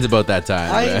 I think it's about that time.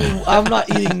 bro. I'm not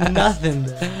eating nothing.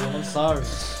 Then, bro. I'm sorry.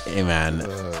 Hey, man.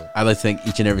 I'd like to thank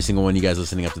each and every single one of you guys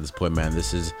listening up to this point, man.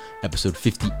 This is episode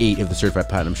 58 of the Certified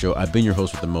Platinum Show. I've been your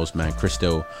host with the most, man.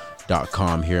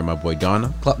 Christo.com here. My boy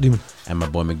Donna. Clap Demon. And my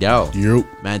boy McDowell.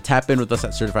 Yep. Man, tap in with us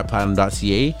at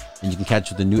certifiedplatinum.ca and you can catch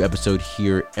the new episode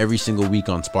here every single week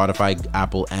on Spotify,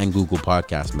 Apple, and Google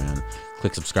Podcasts, man.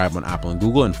 Click subscribe on Apple and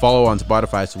Google and follow on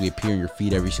Spotify so we appear in your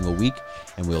feed every single week.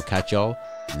 And we'll catch y'all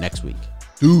next week.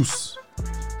 Deuce.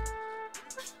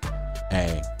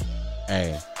 Hey.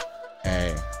 Hey.